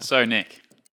it. Yeah. So Nick,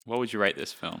 what would you rate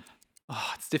this film?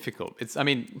 Oh, it's difficult. It's not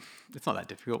that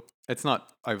difficult. It's not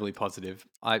overly positive.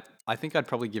 I think I'd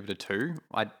probably give it a 2.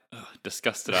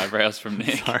 Disgusted eyebrows from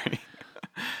Nick. Sorry.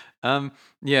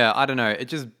 Yeah, I don't know. It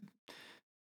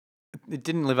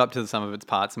didn't live up to the sum of its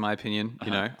parts, in my opinion.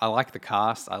 You know, I like the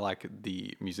cast. I like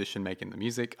the musician making the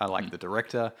music. I like the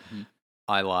director.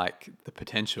 I like the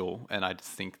potential, and I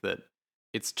just think that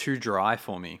it's too dry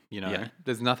for me. Yeah.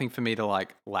 There's nothing for me to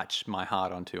like latch my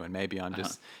heart onto, and maybe I'm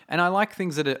just. And I like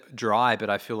things that are dry, but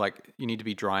I feel like you need to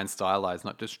be dry and stylized,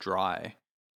 not just dry.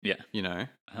 Yeah.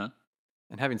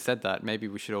 And having said that, maybe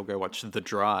we should all go watch The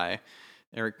Dry,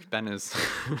 Eric Banner's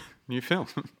new film.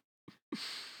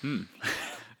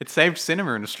 It saved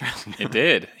cinema in Australia. It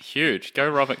did. Huge. Go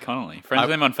Robert Connolly. Friends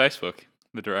with him on Facebook,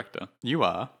 the director. You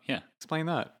are? Yeah. Explain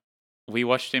that. We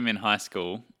watched him in high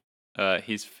school.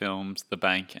 His films, The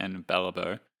Bank and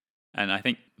Bellabo. And I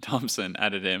think Thompson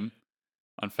added him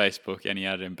on Facebook and he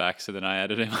added him back. So then I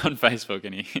added him on Facebook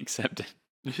and he accepted.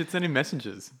 You should send him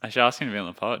messages. I should ask him to be on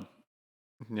the pod.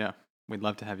 Yeah, we'd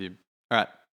love to have you. All right.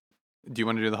 Do you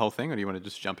want to do the whole thing or do you want to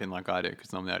just jump in like I do?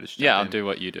 Because normally I just jump Yeah, I'll in. do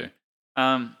what you do.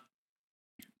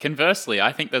 Conversely,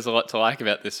 I think there's a lot to like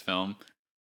about this film.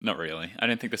 Not really. I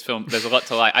don't think there's a lot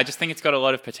to like. I just think it's got a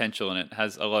lot of potential and it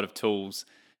has a lot of tools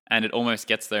and it almost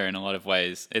gets there in a lot of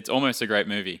ways. It's almost a great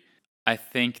movie. I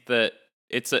think that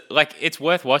it's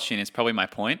worth watching is probably my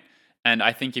point. And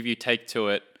I think if you take to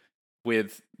it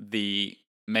with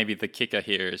maybe the kicker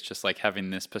here is just like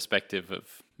having this perspective of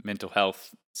mental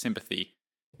health sympathy,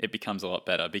 it becomes a lot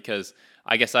better because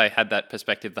I guess I had that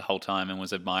perspective the whole time and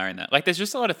was admiring that. Like there's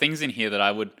just a lot of things in here that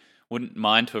I wouldn't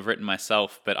mind to have written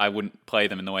myself, but I wouldn't play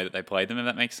them in the way that they played them, if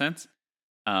that makes sense.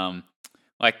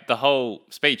 Like the whole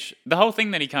speech, the whole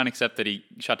thing that he can't accept that he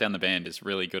shut down the band is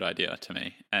really good idea to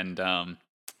me. And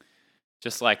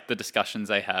just like the discussions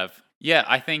they have. Yeah,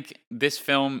 I think this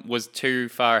film was too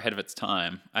far ahead of its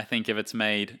time. I think if it's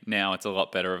made now, it's a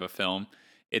lot better of a film.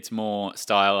 It's more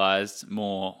stylized,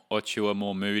 more auteur,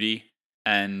 more moody,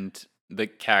 and the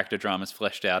character drama's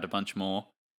fleshed out a bunch more.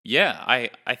 Yeah,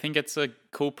 I think it's a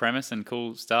cool premise and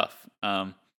cool stuff.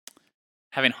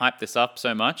 Having hyped this up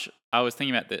so much, I was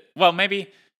thinking about that. Well, maybe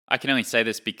I can only say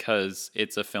this because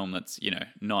it's a film that's,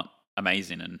 not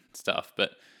amazing and stuff,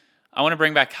 but I want to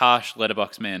bring back harsh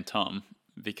letterbox man Tom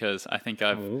because I think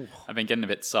I've been getting a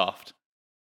bit soft.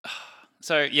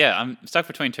 So yeah, I'm stuck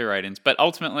between 2 ratings, but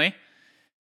ultimately,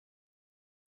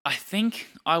 I think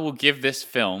I will give this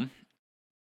film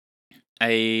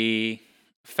a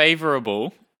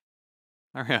favorable.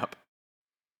 Hurry up.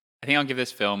 I think I'll give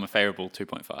this film a favorable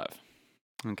 2.5.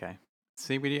 Okay.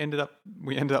 See, we ended up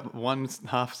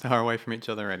 1.5 star away from each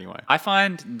other anyway. I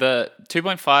find the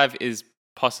 2.5 is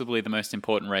possibly the most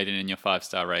important rating in your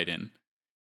 5-star rating,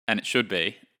 and it should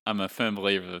be. I'm a firm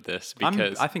believer of this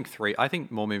because I think 3. I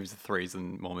think more movies are 3s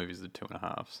than more movies are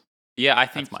 2.5s. yeah, I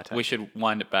think That's my take. we should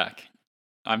wind it back.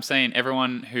 I'm saying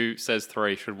everyone who says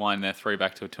 3 should wind their 3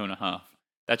 back to a 2.5.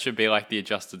 That should be like the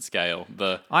adjusted scale,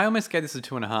 I almost gave this a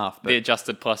 2.5, but the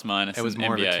adjusted plus minus. it was in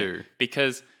more NBA, of a 2.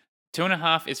 because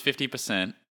 2.5 is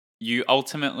 50%. You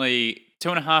ultimately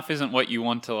 2.5 isn't what you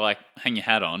want to like hang your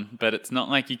hat on, but it's not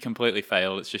like you completely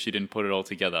failed. It's just you didn't put it all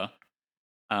together.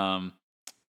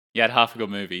 You had half a good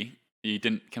movie. You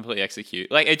didn't completely execute.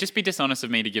 Like it'd just be dishonest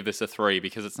of me to give this a 3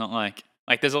 because it's not like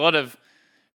there's a lot of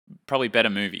probably better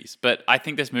movies, but I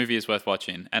think this movie is worth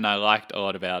watching, and I liked a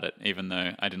lot about it, even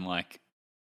though I didn't like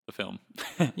the film.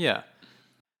 Yeah.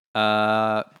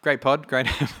 Great pod. Great.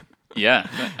 Yeah,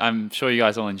 I'm sure you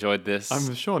guys all enjoyed this.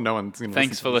 I'm sure no one's going to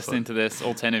Thanks for listening to this,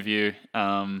 all 10 of you.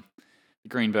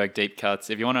 Greenberg Deep Cuts.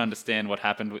 If you want to understand what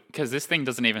happened, because this thing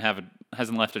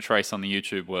hasn't left a trace on the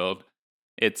YouTube world.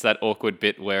 It's that awkward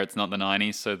bit where it's not the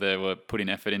 90s, so they were putting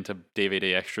effort into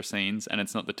DVD extra scenes, and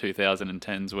it's not the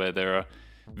 2010s where there are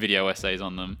video essays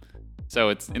on them. So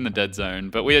it's in the dead zone.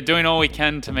 But we are doing all we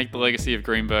can to make the legacy of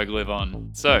Greenberg live on.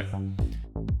 So,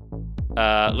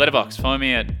 Letterboxd, follow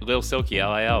me at Lil Silky,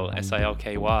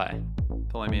 LALSILKY.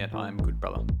 Follow me at I'm Good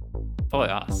Brother. Follow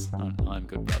us on I'm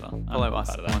Good Brother. Follow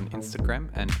us on Instagram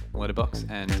and Letterboxd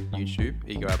and YouTube,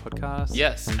 Ego Hour Podcast.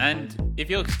 Yes, and if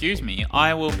you'll excuse me,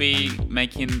 I will be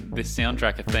making this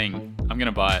soundtrack a thing. I'm going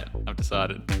to buy it. I've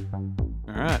decided.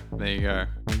 All right, there you go.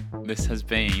 This has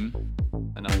been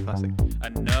Another classic.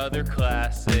 another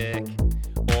classic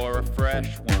or a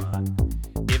fresh one.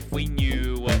 If we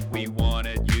knew what we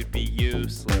wanted, you'd be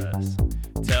useless.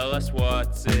 Tell us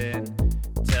what's in,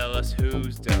 tell us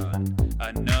who's done.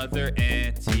 Another in.